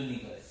બી મંજૂર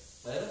નહીં કરે,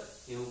 બરાબર,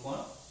 એવું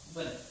પણ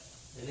બને.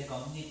 એટલે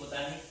કંપની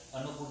પોતાની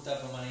અનુકૂળતા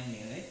પ્રમાણે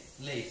નિર્ણય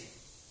લે છે.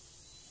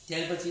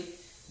 ત્યાર પછી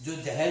જો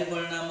જાહેર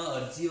ભરણામાં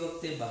અરજી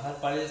વખતે બહાર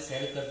પાડેલ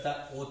શેર કરતા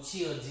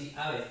ઓછી અરજી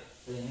આવે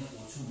તો એને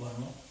ઓછું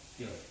ભરણું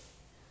કહેવાય.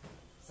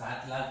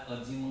 7 લાખ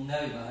અરજી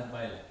મંગાવી બહાર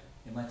પાડેલા,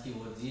 એમાંથી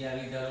અરજી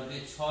આવી ધારો કે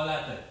 6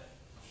 લાખ,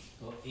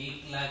 તો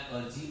 1 લાખ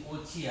અરજી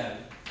ઓછી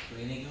આવી તો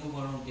એને કેવું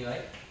ભરણું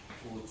કહેવાય,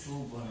 ઓછું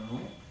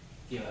ભરણું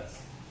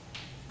કહેવાય.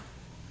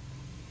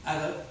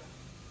 આગળ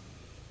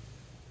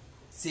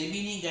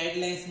સેબીની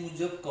ગાઈડલાઇન્સ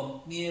મુજબ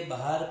કંપનીએ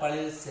બહાર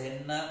પાડેલ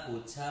શેરના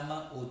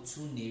ઓછામાં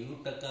ઓછું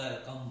 90%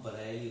 રકમ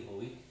ભરાયેલી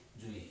હોવી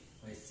જોઈએ.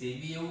 હવે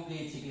સેબી એવું કહે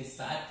છે કે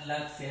 7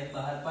 લાખ શેર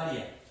બહાર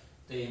પાડ્યા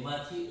તો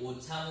એમાંથી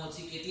ઓછામાં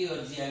ઓછી કેટલી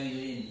અરજી આવી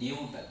જોઈએ,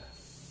 90%.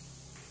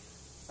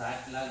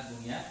 7 લાખ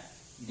ગુણ્યા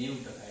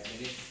 90%, એટલે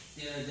કે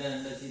 13,000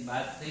 અંદરથી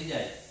બાદ થઈ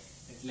જાય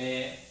એટલે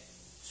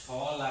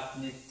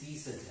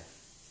 6,30,000.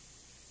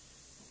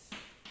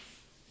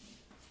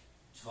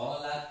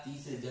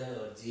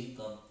 6,30,000 અરજી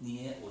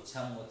કંપનીએ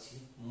ઓછામાં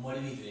ઓછી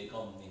મળવી જોઈએ.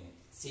 કંપનીને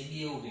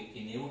સેબી એવું કહે કે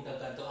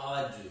 90% તો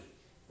આવવા જ જોઈએ.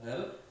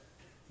 બરાબર.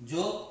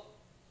 જો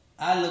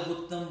આ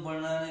લઘુત્તમ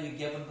ભરનારને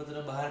વિજ્ઞાપન પત્ર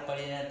બહાર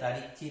પાડ્યાના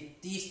તારીખથી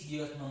 30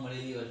 દિવસમાં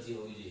મળેલી અરજી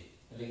હોવી જોઈએ.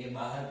 એટલે કે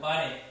બહાર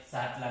પાડે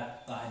 7 લાખ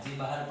તો આજે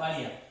બહાર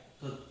પાડ્યા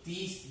તો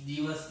 30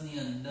 દિવસની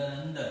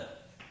અંદર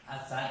આ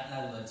 7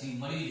 લાખ અરજી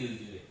મળી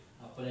જોઈએ.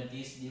 આપણને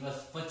 30 દિવસ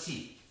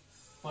પછી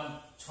પણ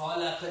 6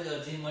 લાખ જ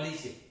અરજી મળી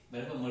છે.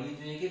 બરાબર. મળવી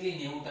જોઈએ કેટલી?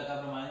 90%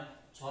 પ્રમાણે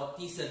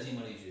 630 અરજી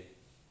મળી જોઈએ.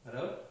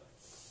 બરાબર.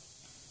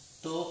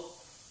 તો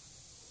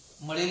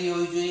મળેલી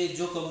હોવી જોઈએ.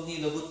 જો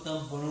કંપની લઘુત્તમ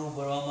ભરણું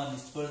ભરવામાં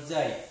નિષ્ફળ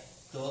જાય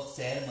તો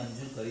શેર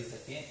મંજૂર કરી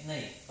શકે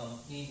નહીં.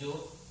 કંપની જો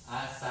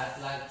આ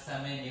 7 લાખ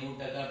સામે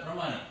 90%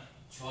 પ્રમાણે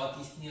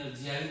 630 ની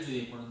અરજી આવી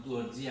જોઈએ, પરંતુ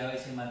અરજી આવે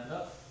છે માત્ર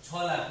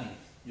 6 લાખની.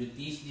 જો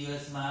 30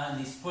 દિવસમાં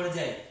નિષ્ફળ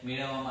જાય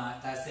મેળવવામાં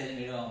આટલા શેર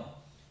મેળવવામાં,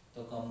 તો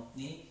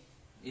કંપની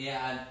એ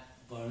આ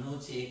ભરણું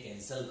છે એ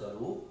કેન્સલ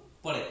કરવું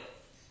પડે.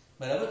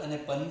 બરાબર. અને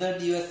 15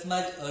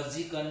 દિવસમાં જ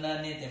અરજી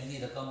કરનારને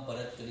તેમની રકમ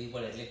પરત કરવી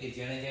પડે. એટલે કે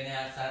જેણે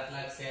આ 7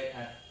 લાખ શેર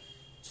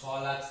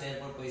 6 લાખ શેર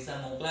પર પૈસા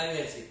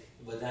મોકલાવ્યા છે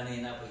બધાને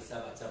એના પૈસા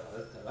પાછા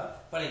પરત કરવા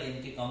પડે. કેમ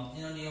કે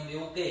કંપનીનો નિયમ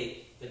એવો કહે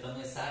કે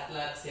તમે 7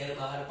 લાખ શેર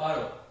બહાર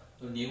પાડો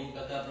તો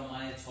 90%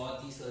 પ્રમાણે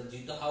 630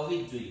 અરજી તો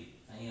આવવી જ જોઈએ.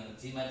 અહીં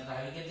અરજી માત્ર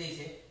આવી કેટલી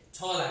છે?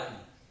 6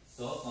 લાખની.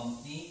 તો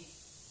કંપની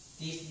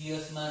 30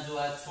 દિવસમાં જો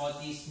આ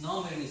 630 ન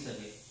મેળવી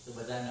શકે તો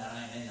બધા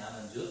નાણાં એને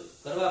નામંજૂર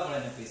કરવા પડે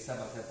અને પૈસા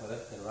પાછા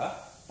પરત કરવા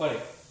પડે.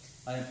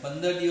 અને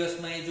 15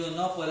 દિવસમાં એ જો ન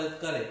પરત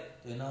કરે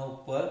તો એના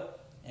ઉપર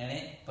એને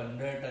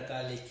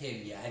 15% લેખે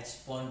વ્યાજ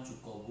પણ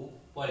ચૂકવવું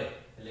પડે.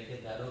 એટલે કે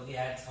ધારો કે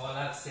આ 6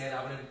 લાખ શેર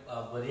આપણે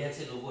ભર્યા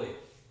છે લોકોએ,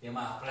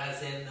 એમાં આપણા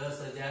શેર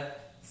 10,000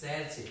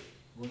 શેર છે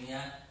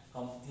ગુણ્યા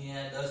કંપનીએ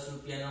 10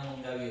 રૂપિયાનો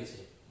મંગાવ્યો છે.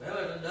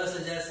 બરાબર. તો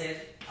 10,000 શેર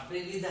આપણે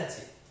લીધા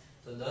છે.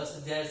 તો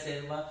 10,000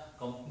 શેરમાં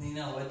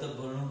કંપનીના હવે તો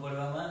ભરણું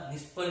ભરવામાં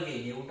નિષ્ફળ ગઈ,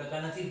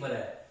 90% નથી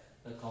ભરાયા,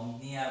 તો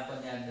કંપનીએ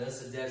આપણને આ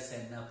 10,000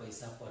 શેરના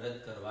પૈસા પરત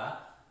કરવા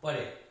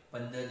પડે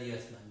 15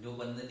 દિવસમાં. જો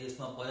 15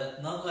 દિવસમાં પરત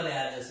ન કરે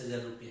આ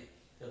 10,000 રૂપિયા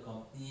તો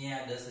કંપનીએ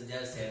આ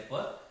 10,000 શેર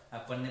પર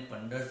આપણને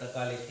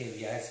 15% લેખે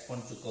વ્યાજ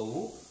પણ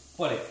ચૂકવવું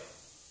પડે.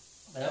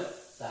 બરાબર.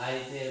 તો આ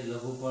રીતે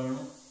લઘુ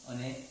ભરણું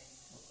અને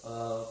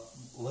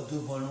વધુ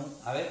ભરણું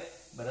આવે.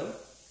 બરાબર.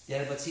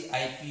 ત્યાર પછી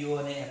આઈપીઓ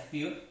અને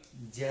એફપીઓ.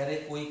 જ્યારે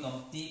કોઈ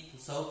કંપની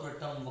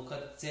સૌપ્રથમ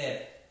વખત શેર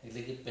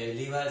એટલે કે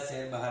પહેલીવાર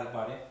શેર બહાર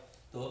પાડે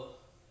તો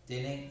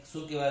તેને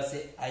શું કહેવાશે?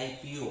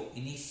 આઈપીઓ,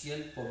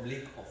 ઇનિશિયલ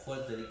પબ્લિક ઓફર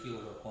તરીકે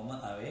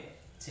ઓળખવામાં આવે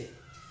છે.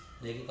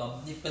 એટલે કે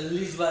કંપની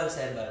પહેલી જ વાર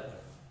શેર બહાર પાડે,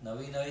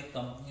 નવી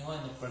કંપની હોય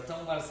ને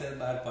પ્રથમવાર શેર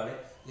બહાર પાડે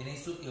તેને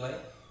શું કહેવાય?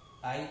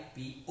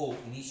 IPO,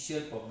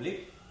 initial public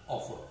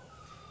offer.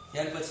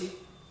 ત્યાર પછી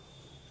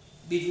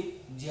બીજું,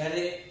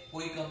 જ્યારે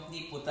કોઈ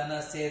કંપની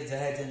પોતાના શેર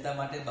જાહેર જનતા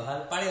માટે બહાર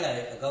પાડેલા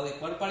હોય, અગાઉ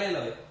એકવાર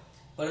પાડેલા હોય,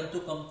 પરંતુ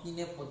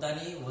કંપનીને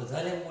પોતાની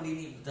વધારે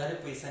મૂડીની, વધારે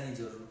પૈસાની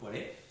જરૂર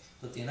પડે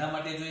તો તેના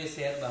માટે જો એ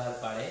શેર બહાર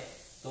પાડે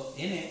તો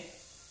એને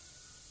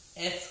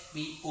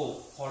FPO,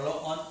 follow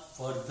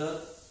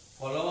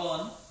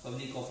on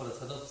public offer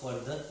અથવા તો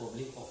ફર્ધર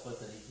પબ્લિક ઓફર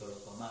તરીકે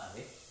ઓળખવામાં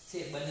આવે છે.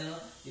 બંનેનો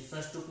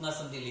ડિફરન્સ ટૂંકમાં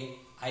સમજી લઈએ.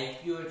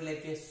 આઈપીઓ એટલે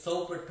કે સૌ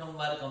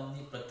પ્રથમવાર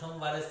કંપની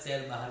પ્રથમવાર જ શેર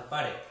બહાર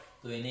પાડે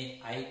તો એને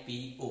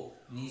આઈપીઓ,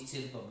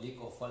 ઇનિશિયલ પબ્લિક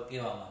ઓફર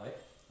કહેવામાં આવે.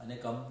 અને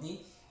કંપની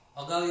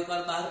અગાઉ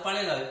એકવાર બહાર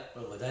પાડેલા હોય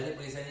પણ વધારે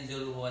પૈસાની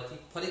જરૂર હોવાથી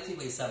ફરીથી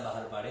પૈસા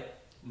બહાર પાડે,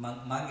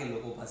 માંગે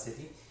લોકો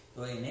પાસેથી,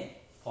 તો એને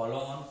ફોલો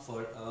ઓન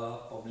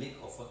પબ્લિક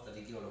ઓફર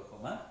તરીકે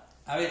ઓળખવામાં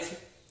આવે છે.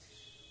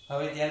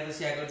 હવે ત્યાર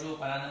પછી આગળ જો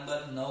પાના નંબર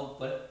 9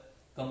 ઉપર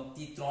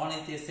કંપની 3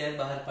 રીતે શેર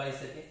બહાર પાડી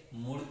શકે: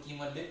 મૂળ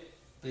કિંમતે,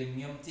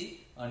 પ્રીમિયમથી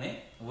અને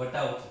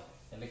વટાવથી.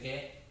 એટલે કે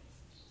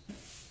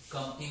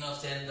કંપનીનો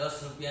શેર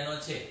 10 રૂપિયાનો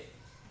છે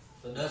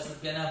તો 10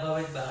 રૂપિયાના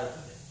ભાવે જ બહાર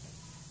પડે,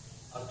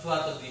 અથવા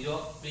તો બીજો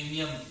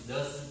પ્રીમિયમ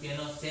 10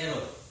 રૂપિયાનો શેર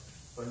હોય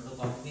પરંતુ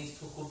કંપની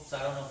ખૂબ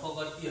સારો નફો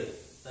કરતી હોય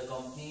તો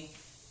કંપની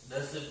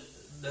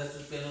 10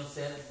 રૂપિયાનો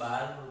શેર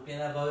 12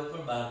 રૂપિયાના ભાવે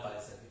પણ બહાર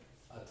પાડી શકે,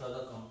 અથવા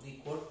તો કંપની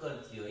ખોટ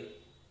કરતી હોય,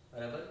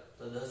 બરાબર,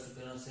 તો 10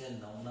 રૂપિયાનો શેર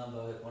 9 ના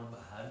ભાવે પણ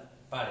બહાર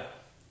પાડે.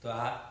 તો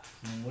આ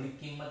મૂળ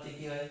કિંમત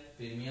કહેવાય,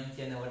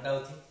 પ્રીમિયમથી અને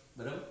વટાવથી.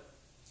 બરાબર.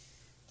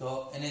 તો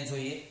એને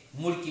જોઈએ.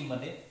 મૂળ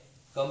કિંમતે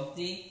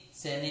કંપની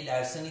શેરની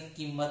દાર્શનિક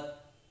કિંમત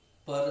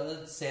પર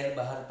શેર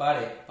બહાર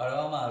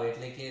પાડવામાં આવે,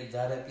 એટલે કે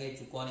ધારકે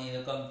ચૂકવવાની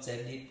રકમ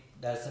શેરની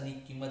દાર્શનિક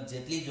કિંમત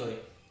જેટલી જ હોય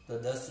તો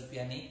 10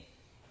 રૂપિયાની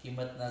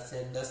કિંમતના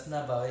શેર 10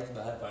 ના ભાવે જ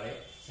બહાર પાડે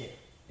છે.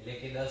 એટલે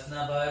કે 10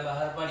 ના ભાવે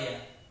બહાર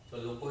પાડ્યા તો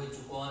લોકોએ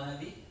ચૂકવવાના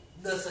બી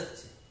 10 જ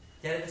છે.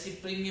 ત્યાર પછી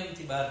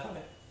પ્રીમિયમથી બહાર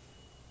પાડે.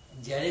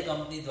 જ્યારે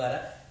કંપની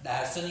દ્વારા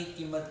દાર્શનિક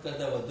કિંમત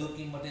કરતાં વધુ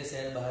કિંમતે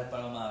શેર બહાર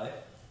પાડવામાં આવે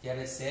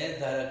ત્યારે શેર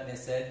ધારકને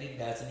શેરની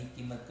દાર્શનિક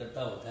કિંમત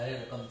કરતાં વધારે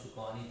રકમ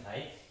ચૂકવવાની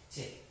થાય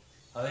છે.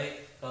 હવે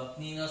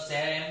કંપનીનો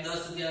શેર એમ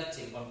 10 રૂપિયા જ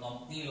છે પણ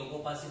કંપની લોકો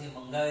પાસેથી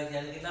મંગાવે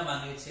ત્યારે કેટલા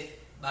માંગે છે?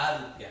 12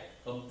 રૂપિયા.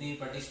 કંપની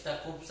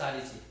પ્રતિષ્ઠા ખૂબ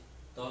સારી છે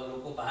તો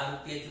લોકો 12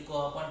 રૂપિયા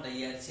ચૂકવવા પણ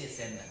તૈયાર છે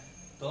શેરના.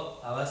 તો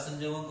આવા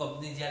સંજોગોમાં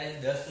કંપની જ્યારે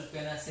 10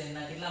 રૂપિયાના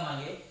શેરના કેટલા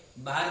માંગે?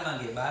 12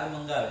 માંગે, 12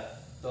 મંગાવે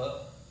તો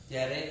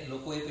ત્યારે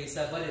લોકો એ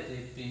પૈસા ભરે તો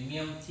એ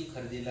પ્રીમિયમ થી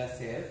ખરીદેલા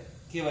શેર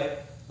કહેવાય.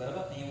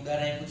 બરાબર. અહીં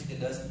ઉદાહરણ આપ્યું છે કે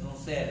 10 નું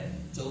શેર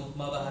 14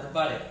 માં બહાર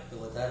પાડે તો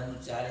વધારાનું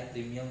 4 એ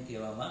પ્રીમિયમ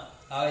કહેવામાં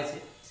આવે છે.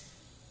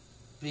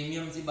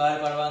 પ્રીમિયમ થી બહાર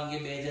પાડવા અંગે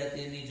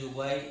 2013 ની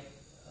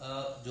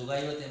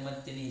જોગવાઈઓ તેમજ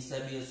તેની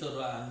હિસાબી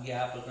અસરો અંગે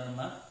આ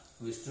પ્રકરણમાં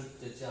વિસ્તૃત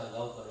ચર્ચા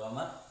અગાઉ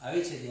કરવામાં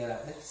આવી છે, ત્યારે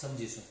આપણે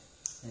સમજીશું.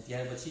 અને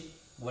ત્યાર પછી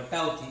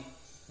વટાવથી,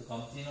 તો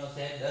કંપનીનો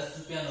શેર 10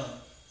 રૂપિયાનો,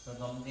 તો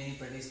કંપનીની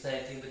પ્રતિષ્ઠા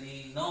એટલી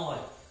બધી ન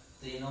હોય,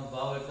 તો એનો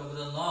ભાવ એટલો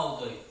બધો ન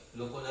આવતો હોય,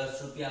 લોકો 10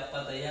 રૂપિયા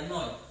આપવા તૈયાર ન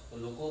હોય, તો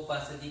લોકો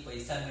પાસેથી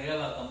પૈસા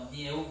મેળવવા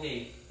કંપની એવું કહે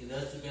કે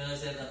 10 રૂપિયાનો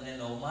શેર તમને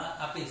 9 માં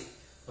આપીશ,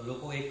 તો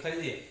લોકો એ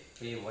ખરીદે,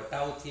 તો એ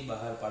વટાવથી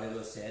બહાર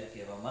પાડેલો શેર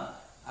કહેવામાં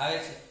આવે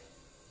છે.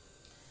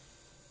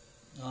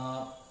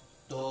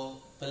 તો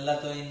પહેલા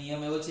તો એ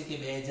નિયમ એવો છે કે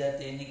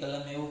 2013 ની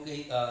કલમ એવું કહે,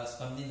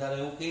 કંપની ધારો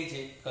એવું કહે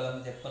છે કલમ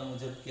 53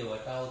 મુજબ કે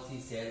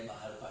વટાવથી શેર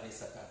બહાર પાડી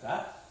શકાતા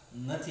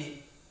નથી.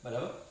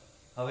 બરાબર.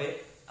 હવે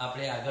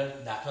આપણે આગળ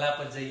દાખલા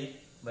પર જઈએ.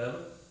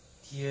 બરાબર.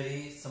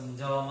 થિયરી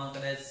સમજાવવામાં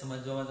કદાચ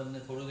સમજવામાં તમને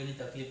થોડું ઘણી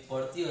તકલીફ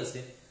પડતી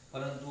હશે,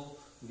 પરંતુ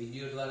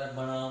વિડીયો દ્વારા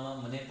ભણાવવામાં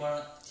મને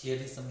પણ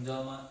થિયરી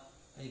સમજાવવામાં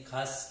કંઈ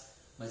ખાસ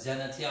મજા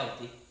નથી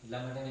આવતી,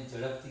 એટલા માટે મેં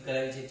ઝડપથી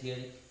કરાવી છે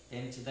થિયરી.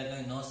 તેમ છતાં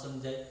કંઈ ન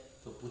સમજાય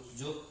તો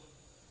પૂછજો.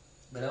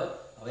 બરાબર.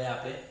 હવે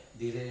આપણે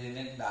ધીરે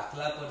ધીરે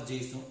દાખલા પર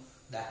જઈશું.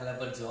 દાખલા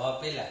પર જવા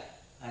પહેલા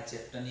આ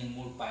ચેપ્ટરની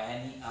મૂળ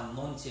પાયાની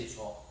આમનોંધ છે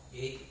 6,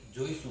 એ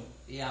જોઈશું.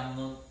 એ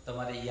આમનોંધ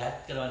તમારે યાદ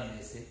કરવાની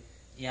રહેશે.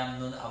 એ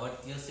આમનોંધ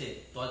આવડતી હશે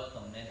તો જ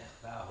તમને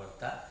દાખલા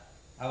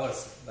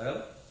આવડશે.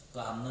 બરાબર. તો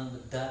આમનોંધ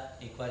બધા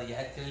એકવાર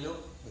યાદ કરી લો.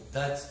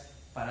 બધા જ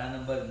પાના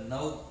નંબર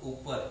 9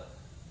 ઉપર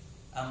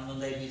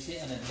આમનોંધ આપી છે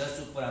અને 10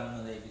 ઉપર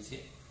આમનોંધ આપી છે.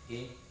 એ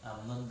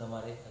આમનોંધ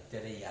તમારે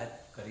અત્યારે યાદ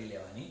કરી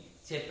લેવાની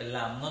છે.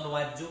 પહેલા આમનોંધ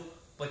વાંચજો,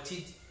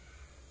 પછી જ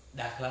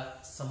દાખલા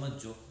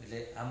સમજજો. એટલે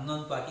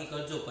આમનોંધ પાકી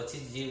કરજો,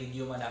 પછી જે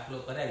વિડીયોમાં દાખલો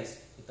કરાવીશ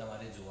એ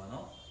તમારે જોવાનો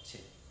છે.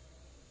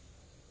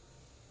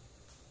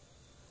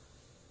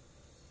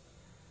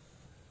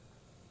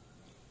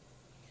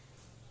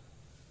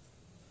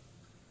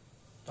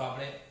 તો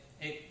આપણે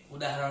એક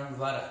ઉદાહરણ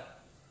દ્વારા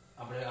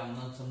આપણે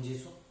આમનોંધ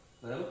સમજીશું.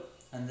 બરાબર.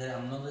 અંદર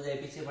આમનોંધ જ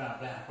આપી છે, પણ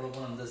આપણે આંકડો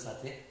પણ અંદર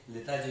સાથે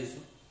લેતા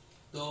જઈશું.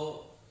 તો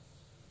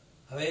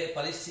હવે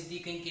પરિસ્થિતિ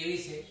કંઈક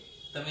એવી છે,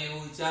 તમે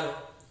એવું વિચારો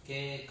કે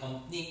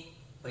કંપની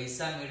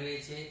પૈસા મેળવે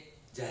છે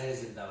જાહેર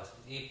જનતા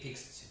એ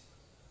ફિક્સ છે.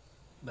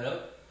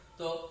 બરાબર.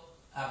 તો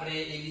આપણે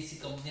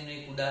એબીસી કંપનીનું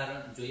એક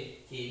ઉદાહરણ જોઈએ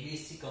કે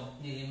એબીસી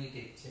કંપની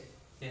લિમિટેડ છે,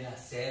 તેના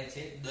શેર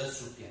છે 10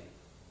 રૂપિયાનો.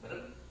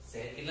 બરાબર.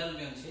 શેર કેટલા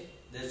રૂપિયાનો છે?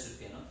 10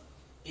 રૂપિયાનો.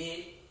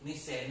 એની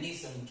શેરની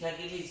સંખ્યા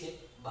કેટલી છે?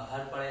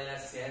 બહાર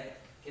પાડેલા શેર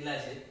કેટલા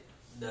છે?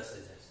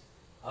 10,000 છે.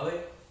 હવે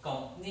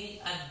કંપની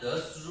આ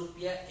 10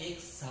 રૂપિયા એક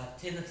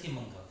સાથે નથી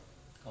મંગાવતી.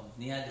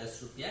 કંપની આ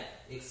 10 રૂપિયા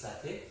એક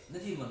સાથે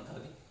નથી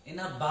મંગાવતી,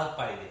 એના ભાગ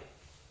પાડી દે.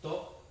 તો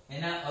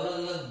એના અલગ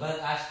અલગ ભાગ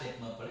આ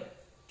સ્ટેપમાં પડે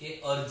કે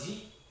અરજી,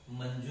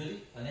 મંજૂરી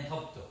અને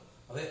હપ્તો.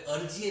 હવે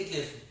અરજી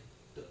એટલે શું?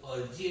 તો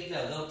અરજી એટલે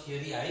અગાઉ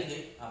થિયરી આવી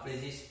ગઈ, આપણે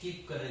જે સ્કીપ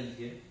કરેલી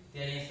છે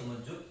ત્યારે અહીં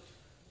સમજો.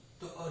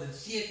 તો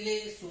અરજી એટલે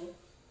શું?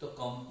 તો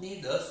કંપની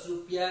 10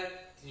 રૂપિયા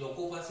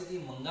લોકો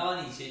પાસેથી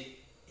મંગાવવાની છે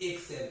એક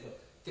શેર પર,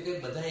 તો કે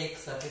બધા એક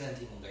સાથે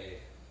નથી મંગાવી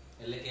રહ્યા.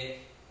 એટલે કે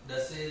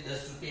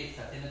 10 રૂપિયા એક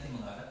સાથે નથી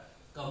મંગાવતા.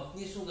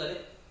 કંપની શું કરે?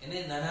 એને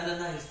નાના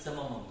નાના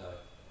હિસ્સામાં મંગાવે.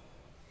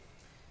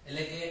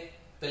 એટલે કે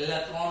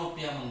પહેલા 3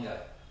 રૂપિયા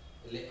મંગાવે.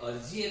 એટલે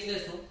અરજી એટલે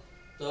શું?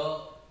 તો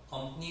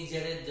કંપની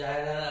જ્યારે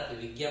જાહેરાત આપે,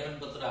 વિજ્ઞાપન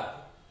પત્ર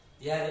આપે,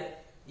 ત્યારે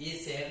એ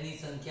શેરની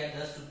સંખ્યા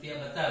 10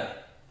 રૂપિયા બતાવે,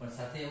 પણ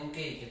સાથે એવું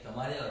કહે કે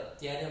તમારે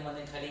અત્યારે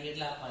મને ખાલી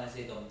કેટલા આપવાના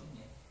છે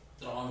કંપનીને?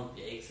 3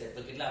 રૂપિયા. એક શેર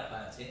પર કેટલા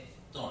આપવાના છે?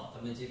 3.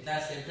 તમે જેટલા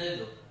શેર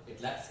ખરીદો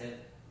એટલા શેર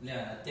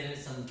લેવાના. અત્યારે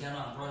સંખ્યાનો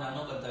આંકડો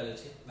નાનો બતાવ્યો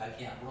છે,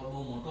 બાકી આંકડો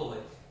બહુ મોટો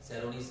હોય.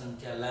 શેરોની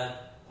સંખ્યા લાખ,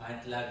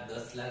 5 લાખ,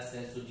 10 લાખ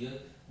શેર સુધી હોય,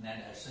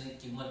 અને દર્શનની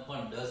કિંમત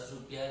પણ 10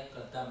 રૂપિયા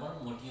કરતા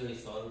પણ મોટી હોય,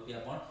 100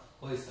 રૂપિયા પણ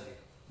હોઈ શકે.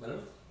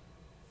 બરાબર.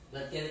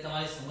 અત્યારે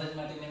તમારી સમજ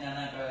માટે મેં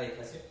નાના આંકડા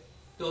રાખ્યા છે.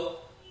 તો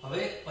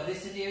હવે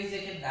પરિસ્થિતિ એવી છે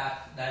કે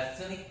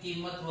દાર્શનિક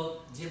કિંમત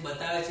જે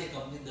બતાવે છે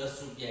કંપની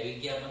 10 રૂપિયા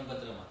વિજ્ઞાપન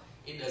પત્રમાં,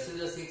 એ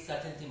 10 એક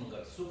સાથે નથી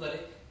મંગાવતી. શું કરે?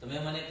 તમે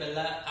મને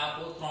પહેલા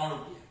આપો 3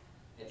 રૂપિયા.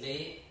 એટલે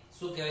એ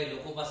શું કહેવાય?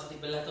 લોકો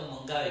પાસેથી પહેલા તો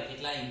મંગાવે,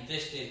 કેટલા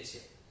ઇન્ટરેસ્ટેડ છે.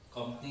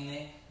 કંપનીને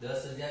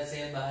 10,000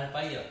 શેર બહાર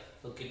પાડ્યા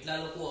તો કેટલા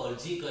લોકો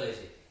અરજી કરે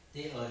છે,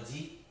 તે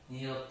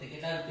અરજીની વખતે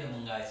કેટલા રૂપિયા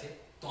મંગાવે છે?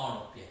 3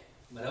 રૂપિયા.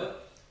 બરાબર.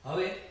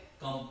 હવે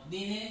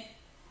કંપનીને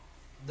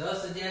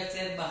 10,000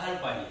 શેર બહાર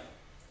પાડ્યા,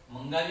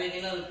 મંગાવ્યા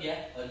કેટલા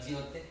રૂપિયા? અરજી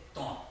વખતે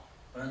 3.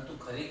 પરંતુ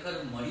ખરેખર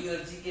મળી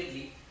અરજી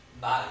કેટલી?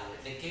 12.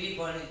 એટલે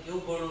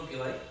કેવું ભણવું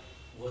કહેવાય?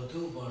 વધુ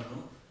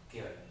ભણવું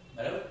કહેવાય.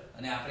 બરાબર.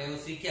 અને આપણે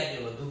એવું શીખ્યા કે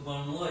વધુ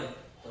ભણવું હોય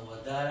તો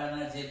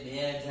વધારાના જે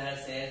 2,000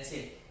 શેર છે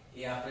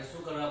એ આપણે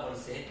શું કરવા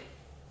પડશે?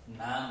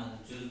 ના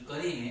મંજૂર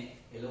કરીને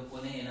એ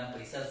લોકોને એના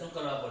પૈસા શું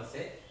કરવા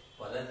પડશે?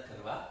 પરત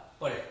કરવા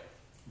પડે.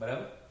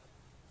 બરાબર.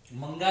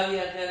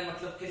 મંગાવ્યા અત્યારે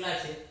મતલબ કેટલા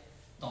છે?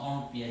 3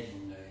 રૂપિયા જ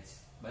મંગાવ્યા છે.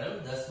 બરાબર.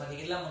 10 માંથી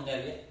કેટલા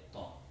મંગાવ્યા?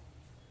 3.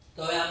 તો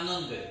હવે આમ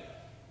નોંધ કર્યું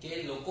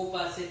કે લોકો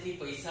પાસેથી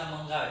પૈસા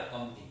મંગાવે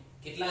કંપની,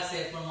 કેટલા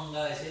શેર પણ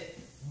મંગાવે છે?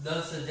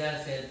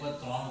 10,000 શેર પર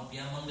 3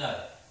 રૂપિયા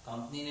મંગાવે,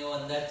 કંપનીને એવો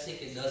અંદાજ છે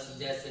કે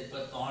 10,000 શેર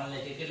પર 3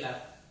 લેખે કેટલા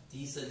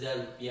 30,000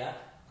 રૂપિયા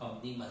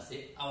કંપની પાસે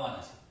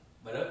આવવાના છે,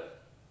 બરાબર.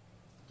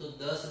 તો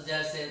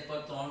 10,000 શેર પર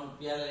 3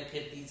 રૂપિયા લેખે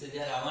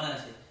 30,000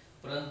 આવવાના છે,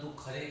 પરંતુ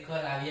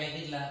ખરેખર આવ્યા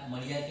કેટલા,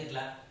 મળ્યા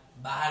કેટલા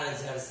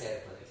 12,000 શેર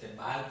પર, એટલે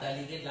 12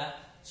 તાલી કેટલા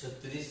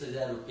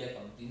 36,000 રૂપિયા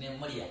કંપનીને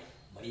મળ્યા.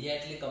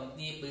 એટલે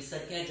કંપની પૈસા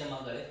ક્યાં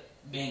જમા કરે,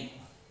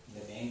 બેંકમાં.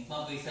 એટલે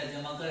બેંકમાં પૈસા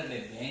જમા કરે એટલે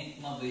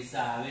બેંકમાં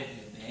પૈસા આવે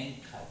એટલે બેંક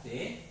ખાતે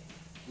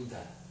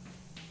ઉધાર.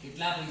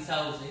 કેટલા પૈસા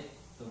આવશે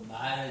તો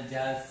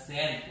 12,000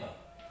 શેર પર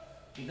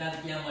કેટલા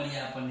રૂપિયા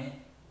મળ્યા આપણને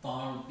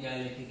 3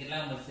 રૂપિયા લેખે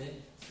કેટલા મળશે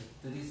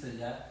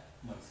 36,000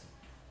 મળશે.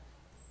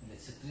 એટલે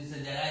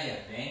 36,000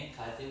 આવ્યા બેંક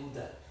ખાતે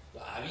ઉધાર. તો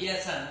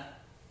આવ્યા શાના,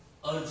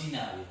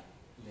 અરજીના આવ્યા,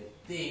 એટલે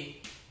તે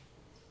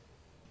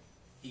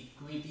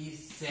ઇક્વિટી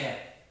શેર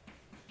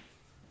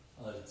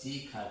અરજી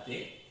ખાતે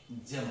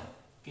જમા.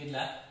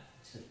 કેટલા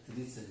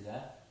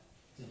 36,000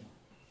 જમા.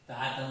 તો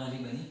આ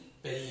તમારી બની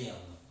પહેલી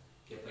અમલ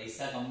કે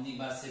પૈસા કંપની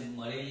પાસે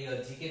મળેલી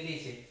અરજી કેટલી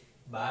છે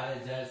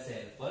 12,000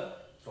 શેર પર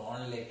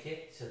 3 લેખે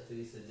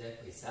 36,000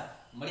 પૈસા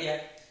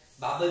મળ્યા.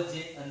 બાબત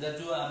જે અંદર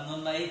જો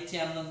આમનોનમાં એક છે,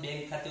 આમનો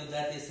બેંક ખાતે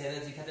ઉધાર તે શેર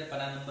અરજી ખાતે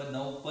પાના નંબર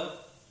 9 ઉપર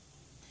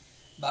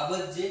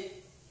બાબત જે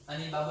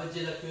અને બાબત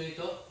જે લખ્યું હોય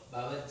તો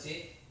બાબત જે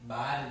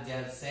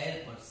 12,000 શેર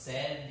પર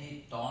શેર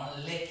દીઠ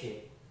 3 લેખે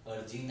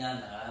અરજીના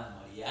નાણાં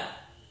મળ્યા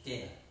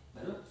તેના,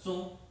 બરાબર. શું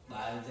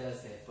 12,000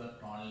 શેર પર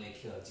 3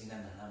 લેખે અરજીના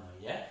નાણાં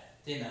મળ્યા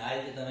તેના. આ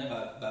રીતે તમે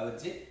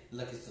બાબત જે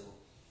લખી શકો.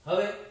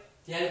 હવે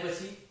ત્યાર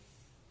પછી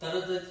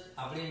તરત જ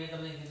આપણે મેં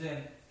તમને કીધું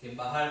એમ કે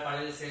બહાર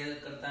પાડેલ શેર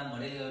કરતા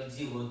મળેલી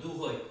અરજી વધુ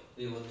હોય તો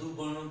એ વધુ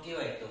ભરણું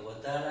કહેવાય. તો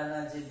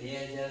વધારાના જે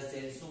 2,000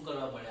 શેર શું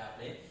કરવા પડે,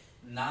 આપણે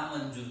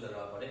નામંજૂર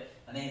કરવા પડે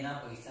અને એના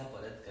પૈસા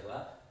પરત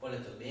કરવા પડે.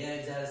 તો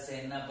 2,000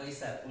 શેરના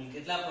પૈસા કુલ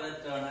કેટલા પરત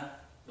કરવાના,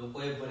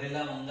 લોકોએ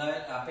ભરેલા મંગાવે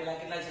આપેલા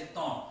કેટલા છે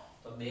 3,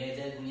 તો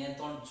 2,000 ગુણ્યા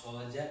 3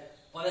 6,000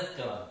 પરત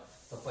કરવાના.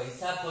 તો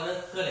પૈસા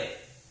પરત કરે,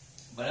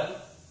 બરાબર.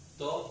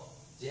 તો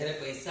જ્યારે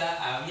પૈસા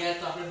આવ્યા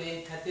તો આપણે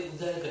બેંક ખાતે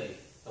ઉધાર કરી,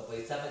 તો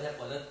પૈસા પાછા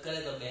પરત કરે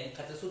તો બેંક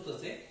ખાતે શું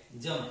થશે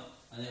જમા,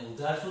 અને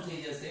ઉધાર શું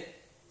થઈ જશે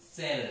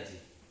શેર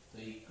અરજી. તો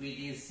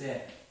ઇક્વિટી શેર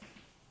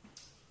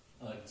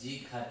અરજી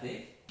ખાતે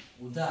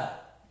ઉધાર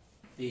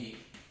તે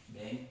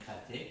બેંક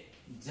ખાતે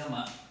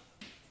જમા.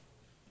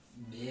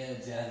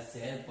 2,000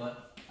 શેર પર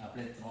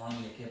આપણે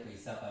 3 લેખે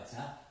પૈસા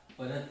પાછા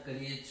પરત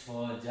કરીએ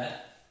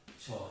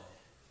 6,006,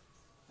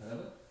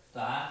 બરાબર. તો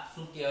આ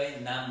શું કહેવાય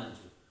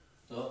નામંજૂર.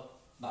 તો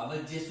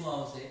બાબત જે શું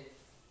આવશે,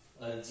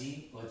 અરજી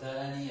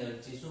વધારાની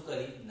અરજી શું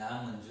કરી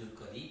નામંજૂર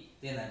કરી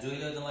તેના.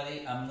 જોઈ લો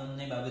તમારી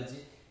આમનોમની બાબત છે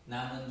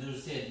નામંજૂર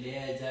છે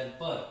 2,000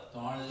 પર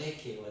 3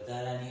 લેખે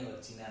વધારાની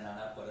અરજીના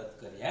નાણાં પરત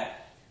કર્યા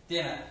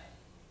તેના.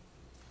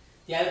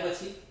 ત્યાર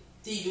પછી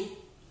ત્રીજું,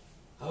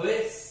 હવે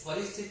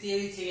પરિસ્થિતિ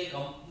એવી છે કે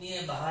કંપનીએ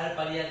બહાર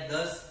પાડ્યા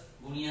 10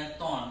 ગુણ્યા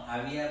 3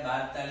 આવ્યા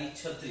 12 તાલી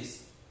 36,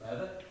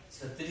 બરાબર.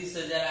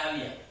 36,000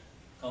 આવ્યા.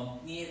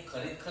 કંપનીએ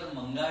ખરેખર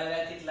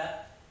મંગાવેલા કેટલા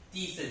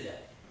 30,000,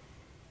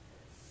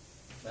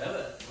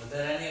 બરાબર.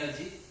 વધારાની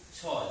અરજી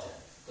 6,000.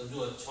 તો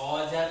જુઓ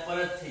 6,000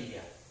 પરત થઈ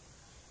ગયા,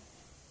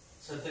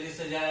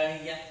 36,000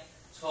 આવી ગયા,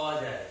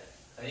 6,000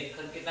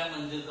 ખરેખર કેટલા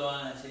મંજૂર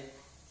કરવાના છે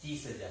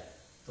 30,000.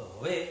 તો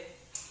હવે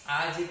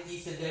આ જે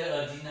 30,000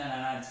 અરજીના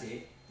નાણાં છે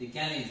તે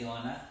ક્યાં લઈ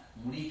જવાના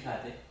મૂડી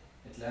ખાતે.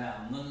 એટલે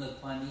આમનો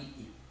લખવાની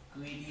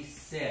ઇક્વિટી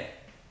શેર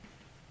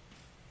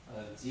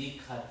અરજી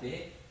ખાતે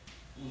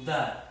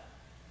ઉધાર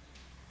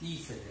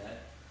 30,000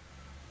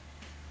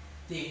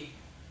 તે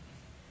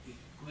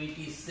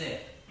ઇક્વિટી શેર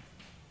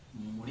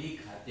મૂડી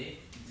ખાતે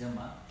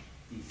જમા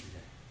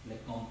 30,000. એટલે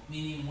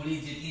કંપનીની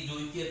મૂડી જેટલી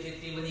જોઈતી હતી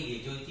એટલી બની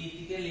ગઈ. જોઈતી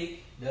હતી કેટલી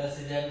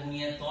 10,000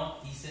 ગુણ્યા 3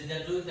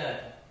 30,000 જોઈતા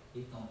હતા,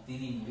 એ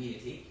કંપનીની મૂડી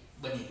એટલી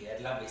બની ગઈ.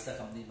 એટલા પૈસા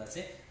કંપની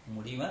પાસે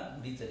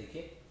મૂડી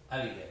તરીકે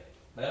આવી ગયા,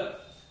 બરાબર.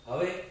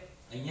 હવે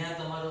અહીંયા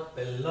તમારો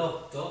પહેલો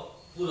હપ્તો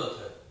પૂરો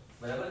થયો,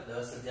 બરાબર.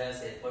 10,000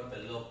 શેર પર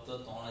પહેલો હપ્તો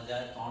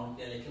 3,003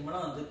 રૂપિયા લેખે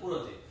મળવાનો પૂરો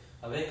થયો.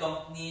 હવે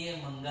કંપનીએ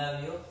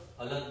મંગાવ્યો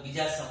અલગ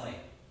બીજા સમય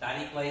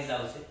તારીખ વાઇઝ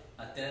આવશે.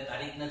 અત્યારે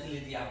તારીખ નથી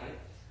લીધી આપણે,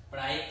 પણ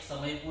આ એક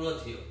સમય પૂરો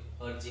થયો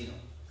અરજીનો.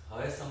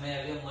 હવે સમય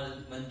આવ્યો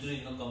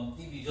મંજૂરીનો.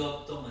 કંપની બીજો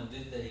હપ્તો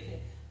મંજૂરી તરીકે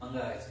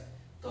મંગાવે છે.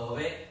 તો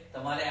હવે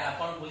તમારે આ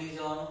પણ ભૂલી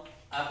જવાનું,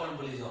 આ પણ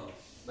ભૂલી જવાનું,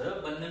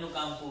 બરાબર. બંનેનું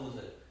કામ પૂરું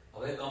થયું.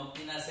 હવે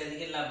કંપનીના શેર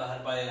કેટલા બહાર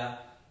પાડેલા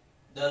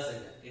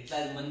 10,000,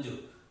 એટલા જ મંજૂર.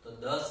 તો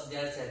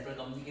 10,000 શેર પર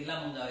કંપની કેટલા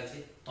મંગાવે છે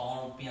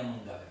 3 રૂપિયા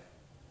મંગાવે.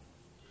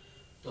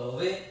 તો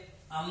હવે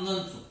આમનો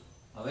શું,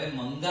 હવે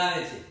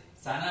મંગાવે છે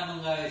શાના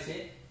મંગાવે છે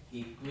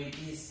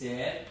ઇક્વિટી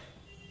શેર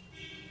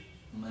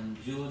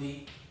મંજૂરી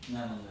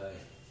ના મંગાવે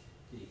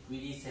છે.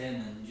 ઇક્વિટી શેર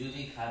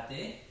મંજૂરી ખાતે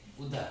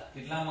ઉધાર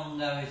કેટલા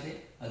મંગાવે છે,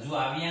 હજુ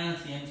આવ્યા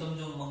નથી એમ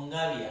સમજો,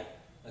 મંગાવ્યા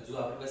હજુ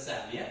આપણી પાસે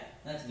આવ્યા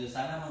નથી. જો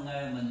શાના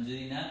મંગાવે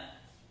મંજૂરીના,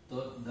 તો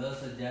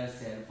 10,000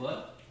 શેર પર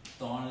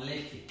 3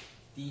 લેખે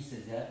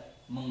 30,000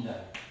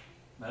 મંગાવે,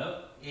 બરાબર.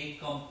 એક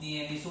કંપની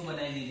એની શું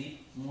બનાવી દીધી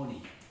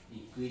મૂડી,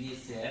 ઇક્વિટી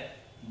શેર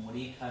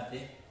મૂડી ખાતે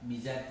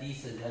બીજા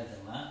 30,000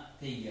 જમા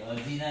થઈ ગયા.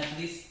 અરજીના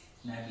 30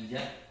 ના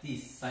બીજા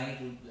 30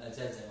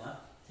 60,000 જમા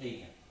થઈ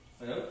ગયા,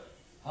 બરાબર.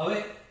 હવે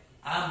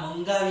આ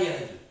મંગાવ્યા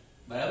હજુ,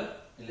 બરાબર,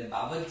 એટલે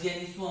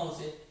બાબતજીયાની શું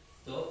આવશે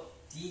તો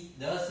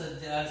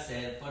 10,000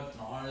 શેર પર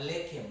 3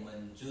 લેખે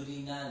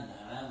મંજૂરીના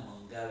નાણાં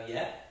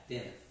મંગાવ્યા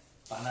તેના.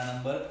 પાના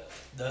નંબર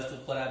 10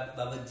 ઉપર આ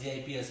બાબતજી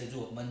આપી હશે. જો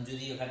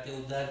મંજૂરી ખાતે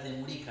ઉધાર તે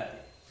મૂડી ખાતે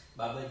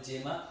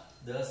બાબતજીમાં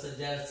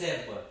 10,000 શેર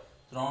પર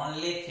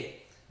 3 લેખે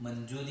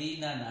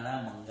મંજૂરીના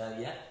નાણાં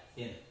મંગાવ્યા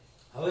તેના.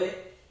 હવે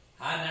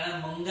આ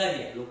નાણાં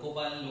મંગાવ્યા,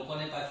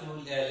 લોકોને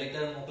પાછું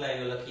લેટર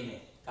મોકલાવ્યો, લખીને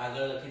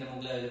કાગળ લખીને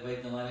મોકલાવ્યો કે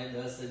ભાઈ તમારે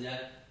 10,000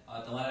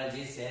 તમારા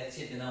જે શેર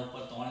છે તેના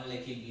ઉપર 3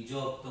 લેખે બીજો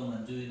હપ્તો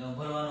મંજૂરીનો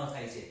ભરવાનો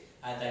થાય છે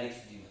આ તારીખ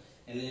સુધીમાં.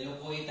 એટલે એ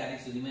લોકો એ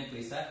તારીખ સુધીમાં એ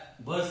પૈસા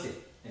ભરશે,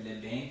 એટલે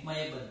બેંકમાં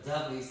એ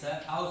બધા પૈસા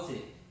આવશે.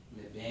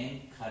 એટલે બેંક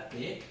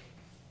ખાતે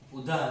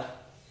ઉધાર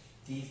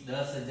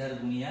 10,000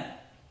 ગુણ્યા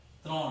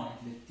 3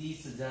 એટલે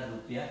 30,000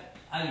 રૂપિયા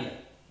આવ્યા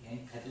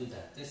બેંક ખાતે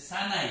ઉધાર. તો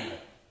શાના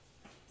આવ્યા?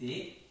 તે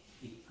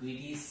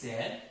ઇક્વિટી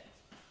શેર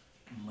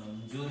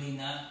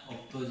મંજૂરીના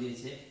હપ્તો જે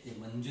છે તે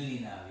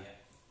મંજૂરીના આવ્યા,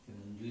 તે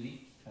મંજૂરી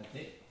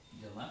ખાતે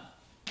જમા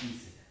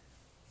 30,000.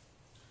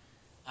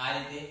 આ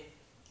રીતે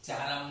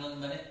 4 આમનોંધ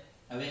બને.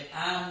 હવે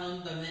આ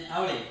આમનોંધ તમને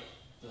આવડે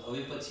તો હવે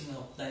પછીનો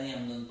હપ્તાની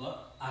આમનોંધ પણ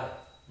આવે.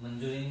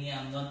 મંજૂરીની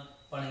આમનોંધ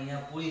પણ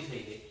અહીંયા પૂરી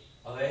થઈ ગઈ.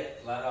 હવે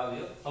વારો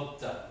આવ્યો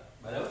હપ્તા,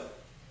 બરાબર.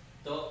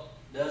 તો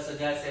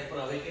 10,000 શેર પર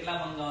હવે કેટલા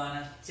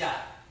મંગાવવાના? 4.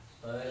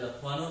 હવે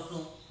લખવાનું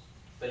શું?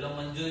 પેલો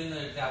મંજૂરીનો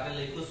એટલે આપણે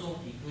લખ્યું શું?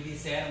 ઇક્વિટી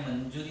શેર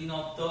મંજૂરીનો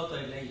હપ્તો હતો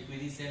એટલે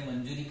ઇક્વિટી શેર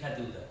મંજૂરી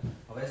ખાતે ઉધાર.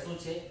 હવે શું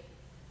છે?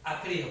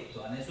 આખરી હપ્તો.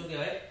 આને શું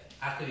કહેવાય?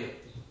 આખરી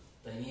હપ્તો.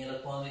 તો અહીંયા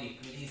લખવાનું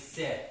ઇક્વિટી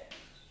શેર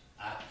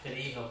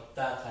આખરી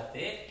હપ્તા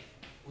ખાતે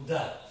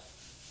ઉધાર.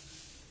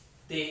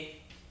 તે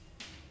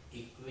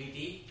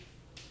ઇક્વિટી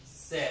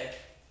શેર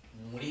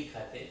મૂડી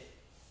ખાતે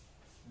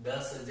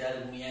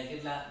 10,000 ગુણ્યા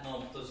કેટલા નો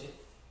હપ્તો છે?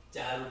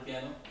 4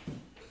 રૂપિયાનો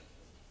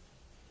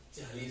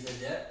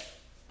 40,000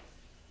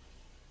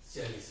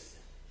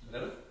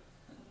 બરાબર.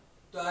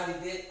 તો આ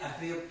રીતે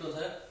આખરી હપ્તો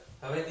થયો.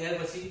 હવે ત્યાર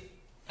પછી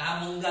આ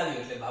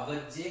મંગાવ્યું એટલે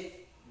બાબત જે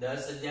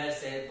 10,000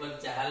 શેર પર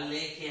 4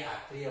 લેખે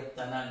આખરી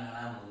હપ્તાના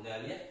નાણાં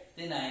મંગાવ્યા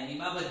તેના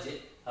એની બાબત છે.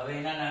 હવે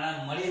એના નાણાં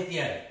મળે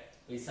ત્યારે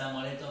પૈસા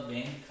મળે તો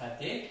બેંક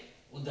ખાતે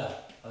ઉધાર.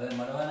 હવે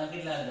મળવાના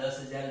કેટલા?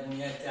 10,000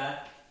 ગુણ્યા 4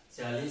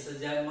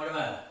 40,000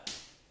 મળવાના,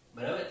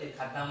 બરાબર. તે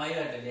ખાતામાં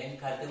આવ્યા એટલે બેંક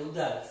ખાતે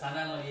ઉધાર.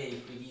 શાના મળીએ?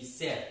 Equity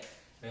share.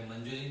 હવે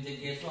મંજૂરીની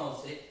જગ્યાએ શું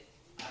આવશે?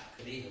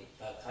 આખરી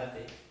હપ્તા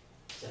ખાતે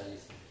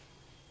 40,000.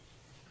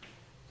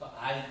 તો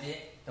આ રીતે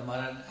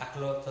તમારા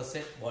દાખલો થશે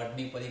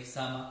બોર્ડની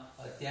પરીક્ષામાં.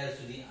 અત્યાર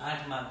સુધી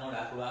 8 માર્કનો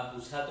દાખલો આ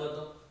પૂછાતો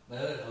હતો,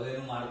 બરાબર. હવે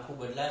એનું માળખું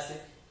બદલાશે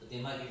તો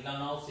તેમાં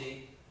કેટલાનો આવશે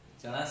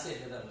જણાશે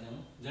એટલે તમને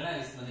હું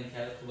જણાવીશ, મને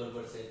ખ્યાલ ખબર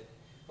પડશે.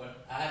 પણ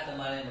આ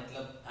તમારે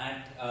મતલબ 8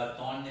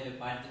 3 ને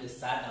 5 ને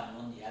 7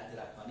 આમનોંધ યાદ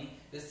રાખવાની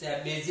છે.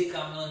 આ બેઝિક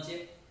આમનોંધ છે.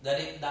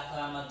 દરેક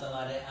દાખલામાં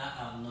તમારે આ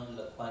આમનોંધ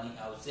લખવાની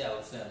આવશે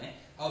અને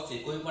આવશે.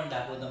 કોઈ પણ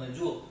દાખલો તમે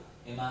જુઓ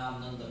એમાં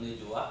આમનોંધ તમને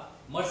જોવા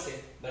મળશે,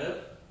 બરાબર.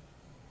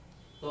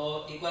 તો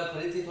એકવાર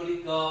ફરીથી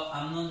થોડીક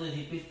આમનોંધ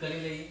રિપીટ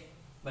કરી લઈએ,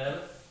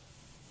 બરાબર.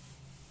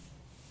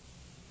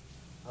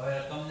 હવે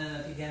રકમને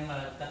નથી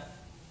ધ્યાનમાં રાખતા,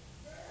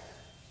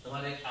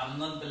 તમારે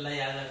આમનોંધ પહેલા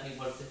યાદ રાખવી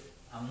પડશે.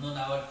 આમનોંધ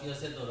આવડતી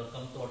હશે તો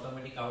રકમ તો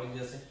ઓટોમેટિક આવડી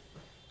જશે.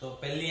 તો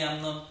પહેલી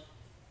આમનોંધ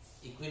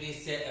ઇક્વિટી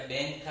શેર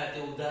બેંક ખાતે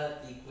ઉધાર,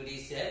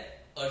 ઇક્વિટી શેર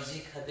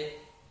અરજી ખાતે,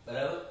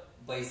 બરાબર.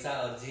 પૈસા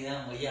અરજીના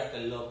મળ્યા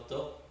પહેલો હપ્તો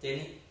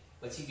તેની.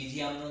 પછી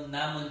બીજી આમનોંધ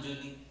ના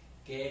મંજૂરી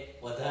કે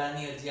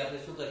વધારાની અરજી આપણે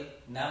શું કરી?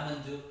 ના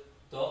મંજૂર.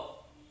 તો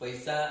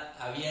પૈસા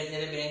આવ્યા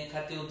ત્યારે બેંક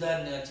ખાતે ઉધાર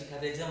ને અરજી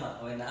ખાતે જમા.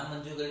 હવે ના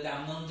મંજૂર કરી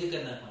આમનોંધ નથી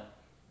કરી નાખવાનું.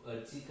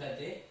 અરજી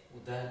ખાતે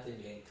ઉધાર તે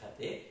બેંક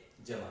ખાતે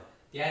જમા.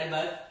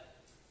 ત્યારબાદ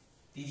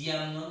ત્રીજી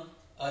આમનોંધ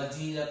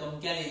અરજીની રકમ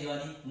ક્યાં લઈ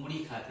જવાની?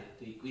 મૂડી ખાતે.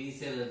 તો ઇક્વિટી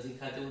શેર અરજી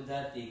ખાતે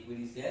ઉધાર, તે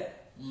ઇક્વિટી શેર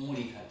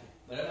મૂડી ખાતે,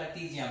 બરાબર.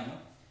 ત્રીજી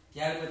આમનોંધ.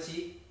 ત્યાર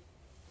પછી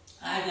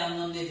આ જ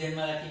આમનોંધને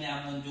ધ્યાનમાં રાખીને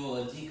આમનોંધ જો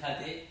અરજી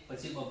ખાતે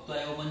પછી હપ્તો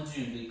આવ્યો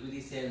મંજૂરી, તો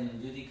ઇક્વિટી શેર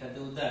મંજૂરી ખાતે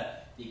ઉધાર,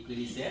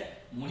 ઇક્વિટી શેર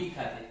મૂડી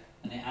ખાતે.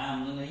 અને આ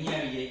આમનોંધ અહીં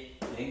આવી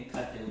જાય બેંક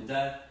ખાતે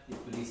ઉધાર,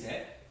 ઇક્વિટી શેર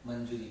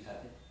મંજૂરી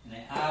ખાતે. અને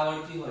આ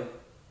આવડતી હોય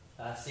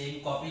આ સેમ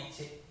કોપી જ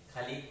છે,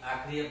 ખાલી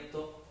આખરી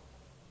હપ્તો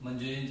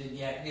મંજૂરીની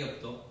જગ્યાએ આખરી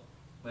હપ્તો,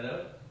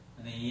 બરાબર.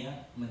 અને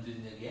અહીંયા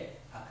મંજૂરીની જગ્યાએ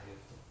આખરી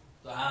હપ્તો.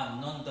 તો આ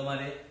આમનોંધ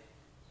તમારે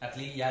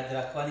આટલી યાદ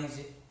રાખવાની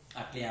છે.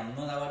 આટલી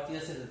આમનોંધ આવડતી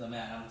હશે તો તમે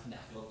આરામથી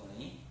દાખલો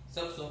ગણી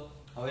શકશો.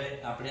 હવે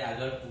આપણે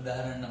આગળ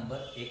ઉદાહરણ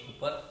નંબર 1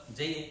 ઉપર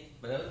જઈએ,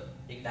 બરાબર.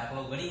 એક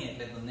દાખલો ગણીએ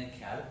એટલે તમને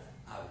ખ્યાલ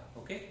આવે.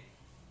 ઓકે.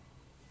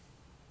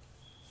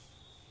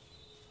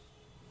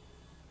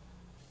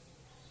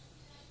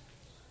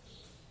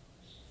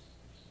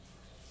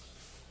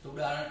 તો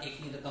ઉદાહરણ 1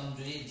 ની રકમ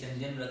જોઈએ. જેમ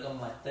જેમ રકમ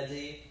વાંચતા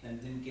જઈએ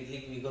તેમ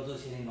કેટલીક વિગતો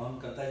છે એની નોંધ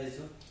કરતા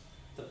જઈશું.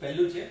 તો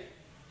પહેલું છે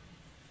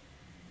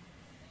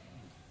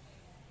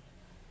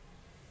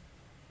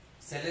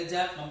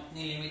શૈલજા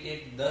કંપની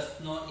લિમિટેડ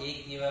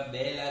 10/1 એવા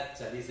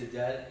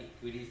 2,40,000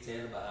 ઇક્વિટી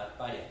શેર બહાર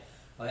પાડ્યા.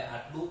 હવે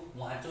આટલું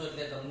વાંચો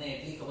એટલે તમને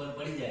એટલી ખબર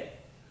પડી જાય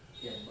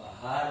કે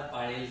બહાર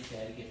પાડેલ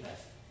શેર કેટલા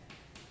છે.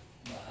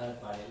 બહાર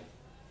પાડેલ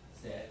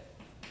શેર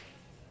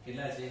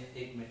કેટલા છે?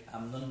 1 મિનિટ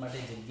આમનોંધ માટે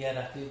જગ્યા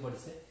રાખવી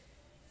પડશે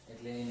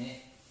એટલે એને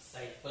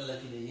સાઈડ પર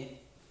લખી દઈએ.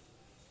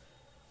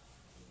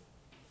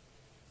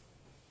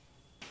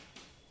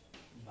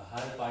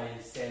 બહાર પાડેલ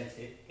શેર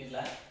છે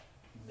કેટલા?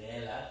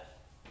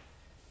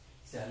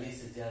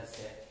 2,40,000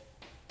 શેર.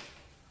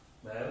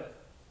 બરાબર.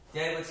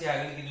 ત્યાર પછી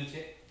આગળ કીધું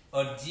છે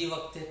અરજી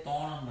વખતે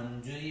 3,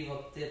 મંજૂરી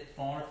વખતે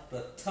 3,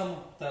 પ્રથમ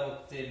હપ્તા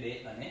વખતે 2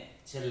 અને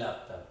છેલ્લા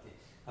હપ્તા વખતે.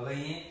 હવે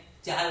અહીંયા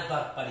 4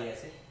 ભાગ પાડ્યા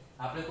છે.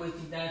 આપણે કોઈ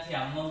ચિંતા નથી,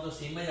 આમનો તો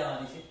સેમ જ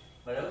આવવાની છે.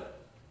 બરાબર.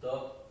 તો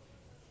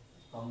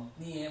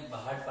કંપનીએ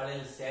બહાર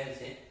પાડેલ શેર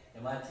છે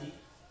એમાંથી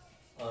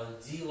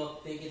અરજી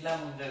વખતે કેટલા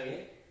મંગાવીએ?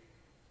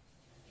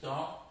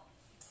 3,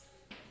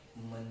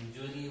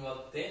 મંજૂરી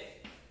વખતે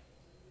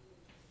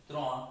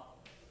 3,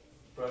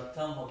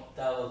 પ્રથમ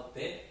હપ્તા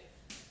વખતે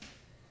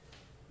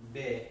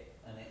 2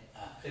 અને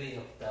આખરી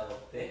હપ્તા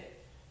વખતે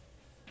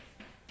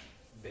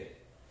 2.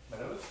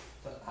 બરાબર.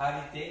 તો આ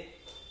રીતે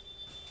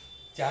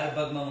 4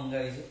 ભાગમાં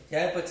મંગાવી છે.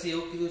 ત્યાર પછી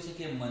એવું કીધું છે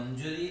કે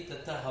મંજૂરી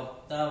તથા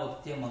હપ્તા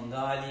વખતે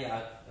મંગાવેલી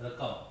આ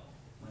રકમ,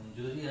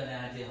 મંજૂરી અને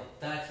આ જે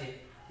હપ્તા છે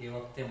એ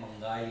વખતે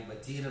મંગાવેલી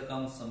બધી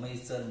રકમ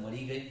સમયસર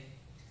મળી ગઈ.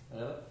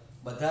 બરાબર.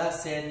 બધા જ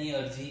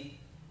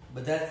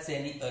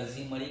શેરની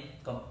અરજી મળી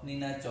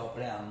કંપનીના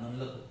ચોપડે આમનું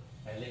લખો.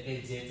 એટલે કે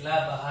જેટલા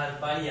બહાર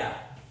પાડ્યા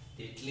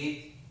તેટલી જ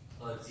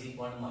અરજી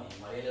પણ મળી.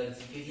 મળેલ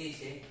અરજી કેટલી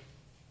છે?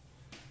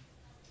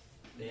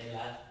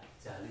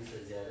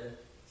 2,40,000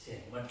 છે.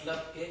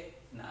 મતલબ કે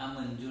ના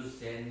મંજૂર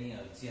શેરની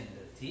અરજી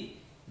અંદરથી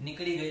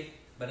નીકળી ગઈ.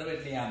 બરાબર.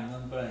 એટલે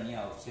આમનું પણ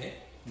અહીંયા આવશે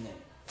નહીં.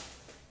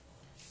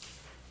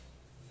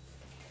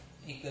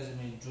 એક જ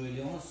મિનિટ જોઈ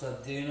લેવું.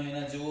 સ્વાધ્યાયનો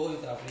એના જેવો હોય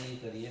તો આપણે એ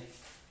કરીએ.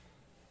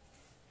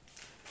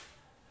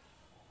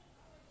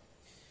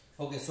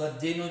 ઓકે,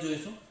 સ્વાધ્યાયનો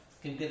જોઈશું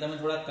કેમ કે તમે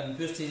થોડા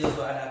કન્ફ્યુઝ થઈ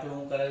જશો. આ દાખલો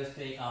હું કરાવીશ તો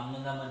એક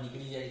આમનું નામ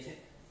નીકળી જાય છે.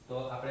 તો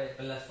આપણે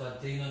પહેલા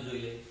સ્વાધ્યાયનો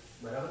જોઈ લઈએ.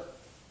 બરાબર.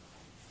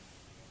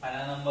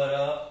 પાના નંબર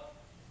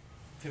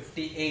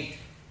 58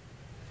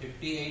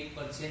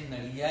 પર છે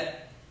Nadiad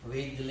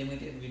veg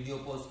limited. Video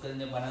pose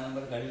કરીને પાના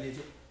નંબર કાઢી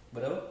લેજો.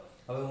 બરાબર.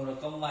 હવે હું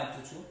રકમ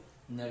વાંચું છું.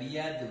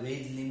 નડિયાદ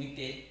વેજ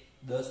લિમિટેડ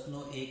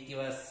 10/1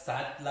 એવા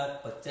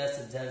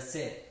 7,50,000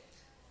 શેર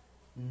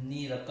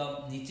ની રકમ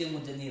નીચે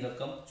મુજબની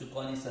રકમ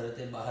ચૂકવવાની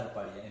શરતે બહાર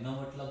પાડ્યા. એનો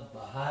મતલબ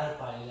બહાર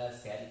પાડેલા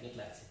શેર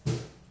કેટલા છે?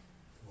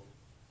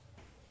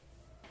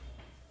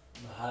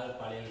 બહાર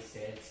પાડેલ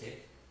શેર છે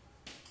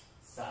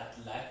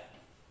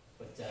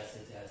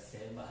 7,50,000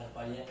 શેર બહાર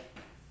પાડ્યા.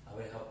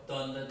 હવે હપ્તો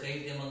અંદર કઈ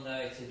રીતે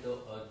મંગાવે છે? તો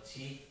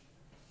અરજી,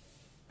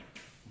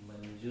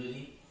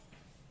 મંજૂરી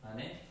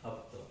અને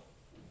હપ્તો.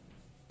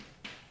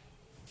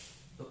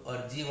 તો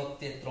અરજી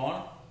વખતે 3,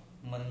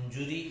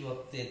 મંજૂરી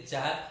વખતે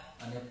 4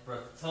 અને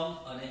પ્રથમ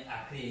અને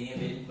આખરી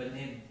અહીંયા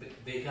બંને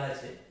ભેગા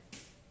છે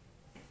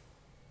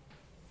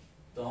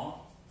 3,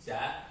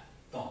 4,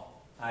 3.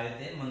 આ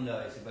રીતે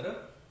મંગાવે છે.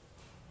 બરાબર.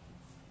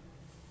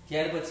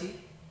 ત્યાર પછી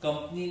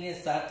કંપનીને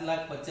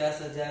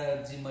 7,50,000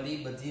 અરજી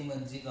મળી. બધી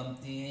અરજી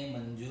કંપનીએ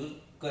મંજૂર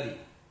કરી.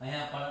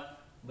 અહીંયા પણ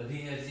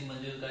બધી અરજી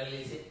મંજૂર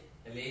કરેલી છે.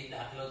 એટલે એક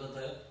દાખલો તો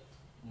થયો.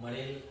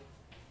 મળેલ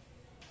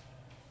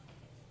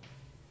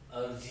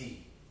અરજી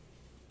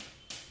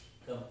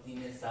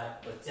કંપનીને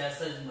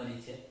 7,50 જ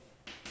મળી છે.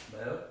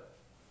 બરાબર.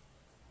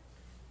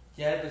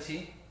 ત્યાર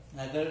પછી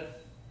આગળ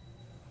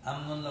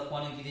આમનોન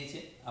લખવાની કીધી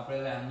છે. આપણે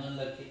હવે આમનોન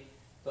લખીએ.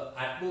 તો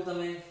આટલું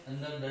તમે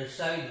અંદર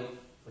દર્શાવી દો,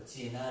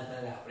 પછી એના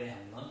આધારે આપણે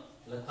આમનોન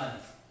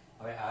લખવાની છે.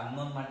 હવે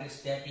આમનોન માટે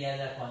સ્ટેપ યાદ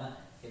રાખવાના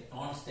કે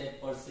 3 સ્ટેપ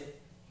પડશે.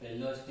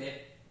 પહેલો સ્ટેપ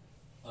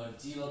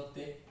અરજી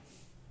વખતે.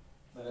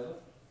 બરાબર.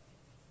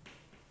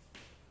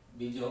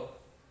 બીજો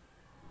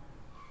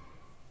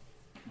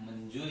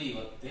મંજૂરી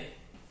વખતે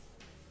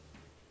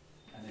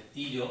અને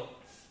ત્રીજો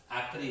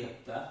આખરી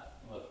હપ્તા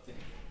વખતે.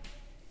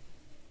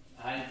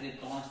 આ રીતે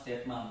 3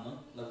 સ્ટેપમાં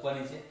આમનોંધ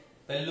લખવાની છે.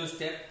 પહેલું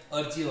સ્ટેપ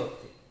અરજી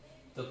વખતે.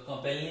 તો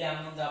પહેલી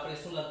આમનોંધ આપણે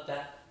શું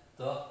લખતા?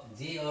 તો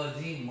જે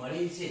અરજી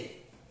મળી છે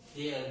એ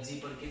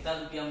અરજી પર કેટલા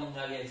રૂપિયા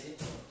મંગાવ્યા છે?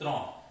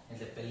 3.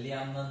 એટલે પહેલી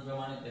આમનોંધ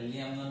પ્રમાણે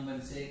પહેલી આમનોંધ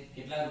બનશે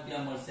કેટલા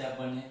રૂપિયા મળશે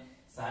આપણને?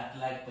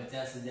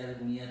 7,50,000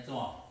 ગુણ્યા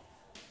 3.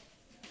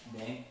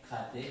 બેંક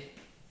ખાતે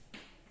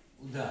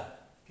ઉધાર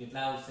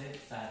કેટલા આવશે?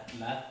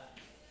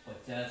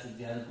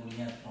 7,50,000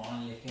 ગુણ્યા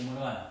 3 લેખે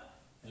મળવાના.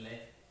 એટલે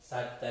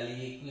 7 તાલી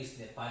 21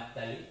 ને 5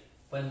 તાલી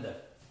 15.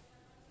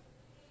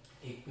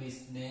 21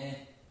 ને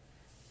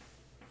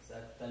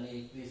 7 તાલી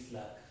 21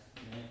 લાખ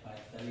ને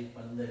 5 તાલી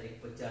 15 એક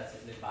 50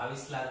 એટલે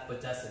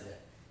 22,50,000.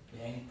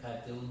 બેંક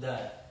ખાતે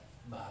ઉધાર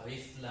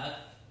 22,50,000.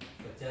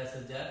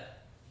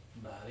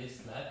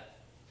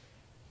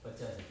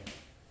 22,50,000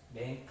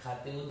 બેંક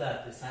ખાતે ઉધાર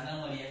તો સાના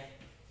મળ્યા?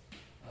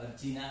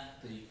 અરજીના.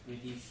 તો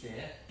ઇક્વિટી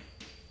શેર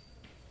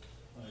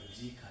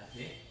અરજી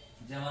ખાતે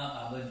જમા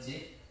બાબત જે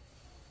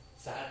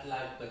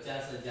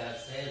 7,50,000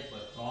 શેર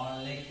પર 3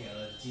 લેખે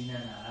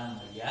અરજીના નાણાં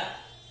મળ્યા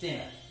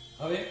તેના.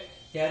 હવે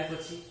ત્યાર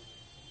પછી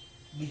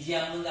બીજી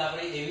આમનોંધ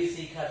આપણે એવી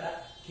શીખ્યા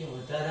કે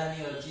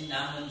વધારાની અરજી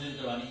ના મંજૂર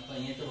કરવાની. પણ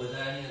અહીંયા તો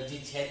વધારાની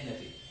અરજી છે જ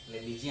નથી એટલે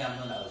બીજી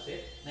આમનોંધ આવશે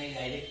નહીં.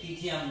 ડાયરેક્ટ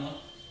ત્રીજી આમનોંધ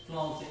શું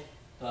આવશે?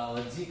 તો આ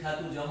અરજી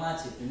ખાતું જમા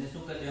છે તેને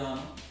શું કરી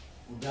દેવાનું?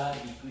 ઉધાર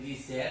ઇક્વિટી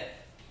શેર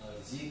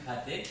અરજી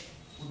ખાતે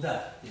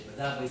ઉધાર તે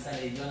બધા પૈસા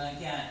લઈ જવાના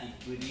ક્યાં?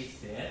 ઇક્વિટી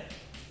શેર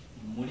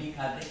મૂડી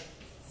ખાતે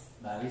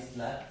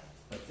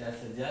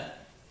 22,50,000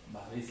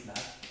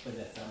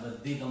 22,50,000 આ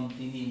બધી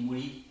કંપનીની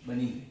મૂડી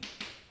બની ગઈ.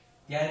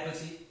 ત્યાર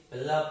પછી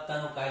પહેલા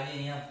હપ્તાનું કાર્ય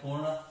અહીંયા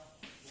પૂર્ણ.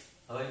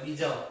 હવે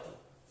બીજા હપ્તો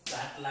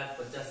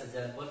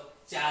 7,50,000 પર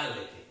 4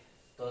 લેખે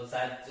તો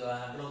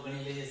આંકડો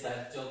ગણી લઈએ.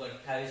 7 ચોક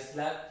 28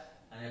 લાખ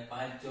અને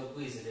 5 ચોક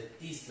 20 એટલે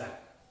 30 લાખ.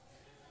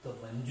 તો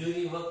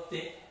મંજૂરી વખતે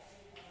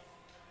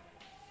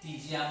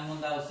ત્રીજી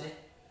આમનોંધ આવશે.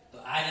 તો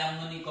આ જ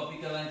આમનોંધની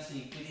કોપી કરવાની છે.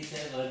 ઇક્વિટી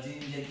શેર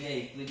અરજીની જગ્યાએ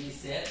ઇક્વિટી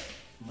શેર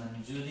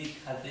મંજૂરી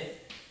ખાતે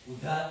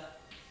ઉધાર,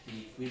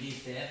 ઇક્વિટી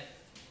શેર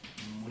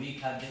મૂડી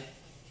ખાતે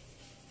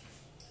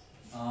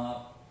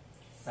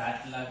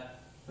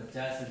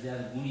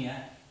 7,50,000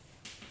 ગુણ્યા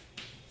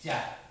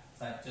 4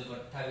 7 ચોક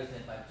 28 ને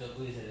 5 ચોક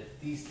 20 એટલે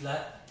 30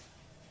 લાખ.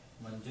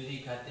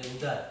 મંજૂરી ખાતે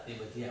ઉધાર તે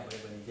બધી આપણે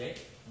બની જાય.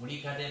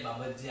 મૂડી ખાતે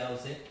બાબત જે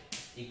આવશે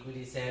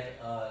ઇક્વિટી શેર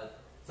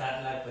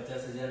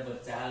 7,50,000 પર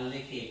 4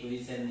 લેખે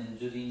ઇક્વિટી શેર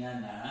મંજૂરીના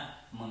નાણાં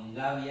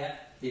મંગાવ્યા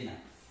તેના.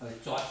 હવે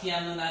ચોથી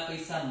આમનો આ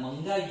પૈસા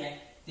મંગાવ્યા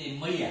તે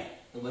મળ્યા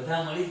તો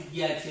બધા મળી જ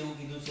ગયા છે એવું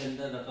કીધું છે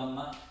અંદર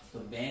રકમમાં. તો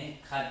બેંક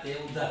ખાતે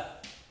ઉધાર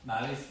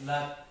 22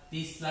 લાખ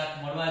 30 લાખ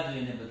મળવા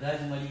જોઈએ ને બધા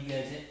જ મળી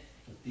ગયા છે.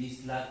 તો 30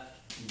 લાખ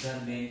ઉધાર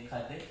બેંક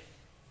ખાતે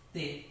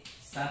તે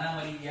સાના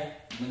મળી ગયા?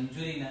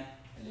 મંજૂરીના.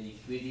 એટલે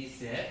ઇક્વિટી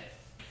શેર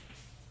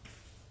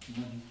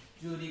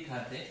મંજૂરી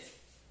ખાતે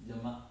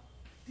જમા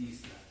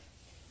 30 લાખ.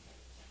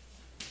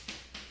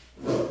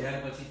 ત્યાર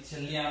પછી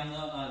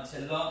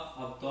છેલ્લો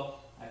હપ્તો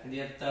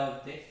આખરી હપ્તા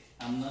વખતે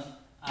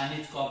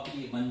આની જ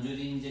કોપી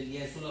મંજૂરીની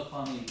જગ્યાએ શું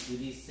લખવાનું?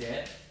 ઇક્વિટી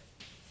શેર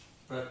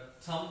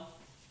પ્રથમ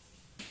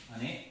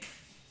અને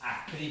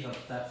આખરી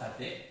હપ્તા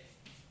ખાતે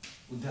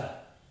ઉધાર.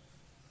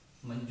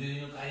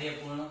 મંજૂરીનું કાર્ય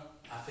પૂર્ણ.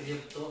 આખરી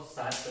હપ્તો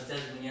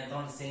 750 ગુણ્યા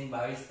 3 સેમ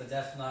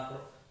 22,50 નો આંકડો.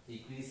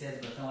 ઇક્વિટી શેર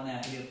પ્રથમ અને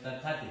આખરી હપ્તા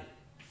ખાતે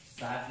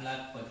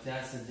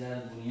 7,50,000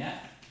 ગુણ્યા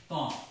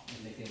 3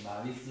 એટલે કે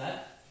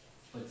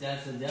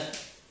 22,50,000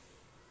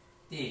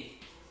 તે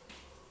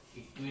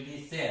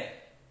ઇક્વિટી શેર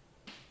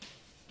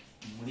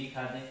મૂડી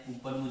ખાતે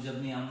ઉપર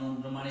મુજબની આમનોંધ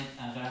પ્રમાણે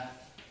આંકડા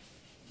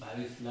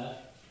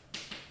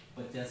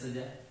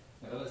 22,50,000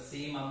 બરાબર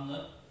સેમ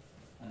આમનોંધ.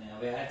 અને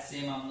હવે આ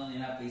સેમ આમનોંધ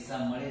એના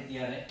પૈસા મળે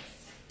ત્યારે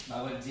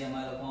બાબત જે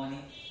અમારે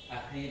લખવાની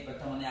આખરી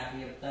પ્રથમ અને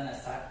આખરી હપ્તાના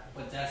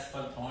 750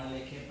 પર 3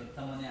 લેખે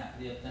પ્રથમ અને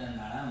આખરી હપ્તાના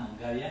નાણાં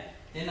મંગાવ્યા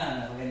તેના.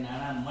 હવે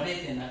નાણાં મળે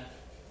તેના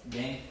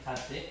બેંક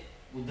ખાતે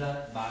ઉધાર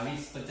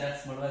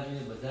 22,50 મળવા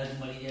જોઈએ બધા જ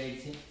મળી જાય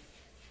છે.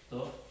 તો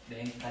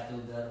બેંક ખાતે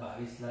ઉધાર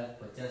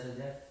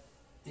 22,50,000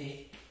 તે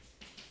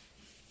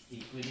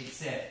ઇક્વિટી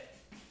શેર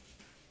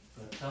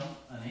પ્રથમ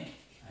અને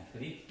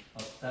આખરી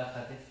હપ્તા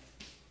ખાતે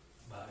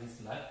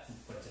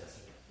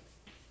 22,50,000.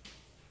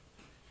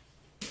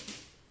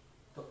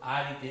 તો આ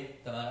રીતે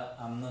તમારા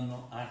આમનોંધનો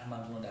 8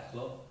 માર્કનો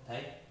દાખલો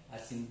થાય. આ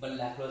સિમ્પલ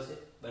દાખલો છે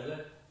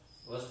બરાબર.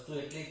 વસ્તુ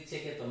એટલી જ છે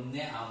કે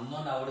તમને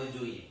આમનોંધ આવડે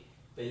જોઈએ.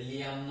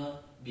 પહેલી આમનોંધ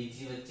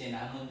બીજી વચ્ચે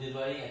નામનોંધ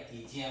જોડવાળી, આ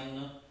ત્રીજી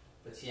આમનોંધ,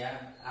 પછી આ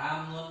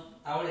આમનોંધ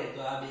આવડે તો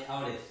આ બે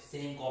આવડે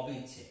સેમ કોપી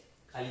જ છે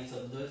ખાલી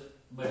શબ્દો જ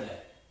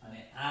બદલાય. અને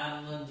આ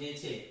આમનોંધ જે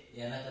છે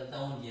એના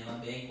કરતા ઊંધી. એમાં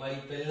બેંક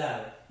વાળી પહેલા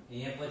આવે,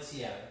 અહીંયા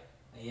પછી આવે,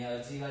 અહીંયા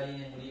અરજી વાળી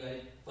ને મૂડી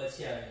વાળી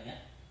પછી આવે,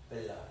 અહીંયા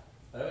પહેલા આવે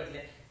બરાબર.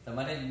 એટલે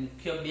તમારે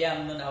મુખ્ય બે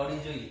આમનોંધ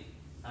આવડી જોઈએ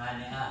આ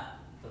અને આ.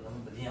 તો તમે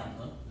બધી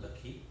આમનોંધ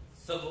લખી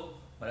શકો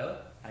બરાબર.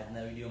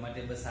 આજના વિડીયો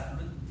માટે બસ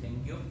આટલું જ. Thank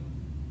you.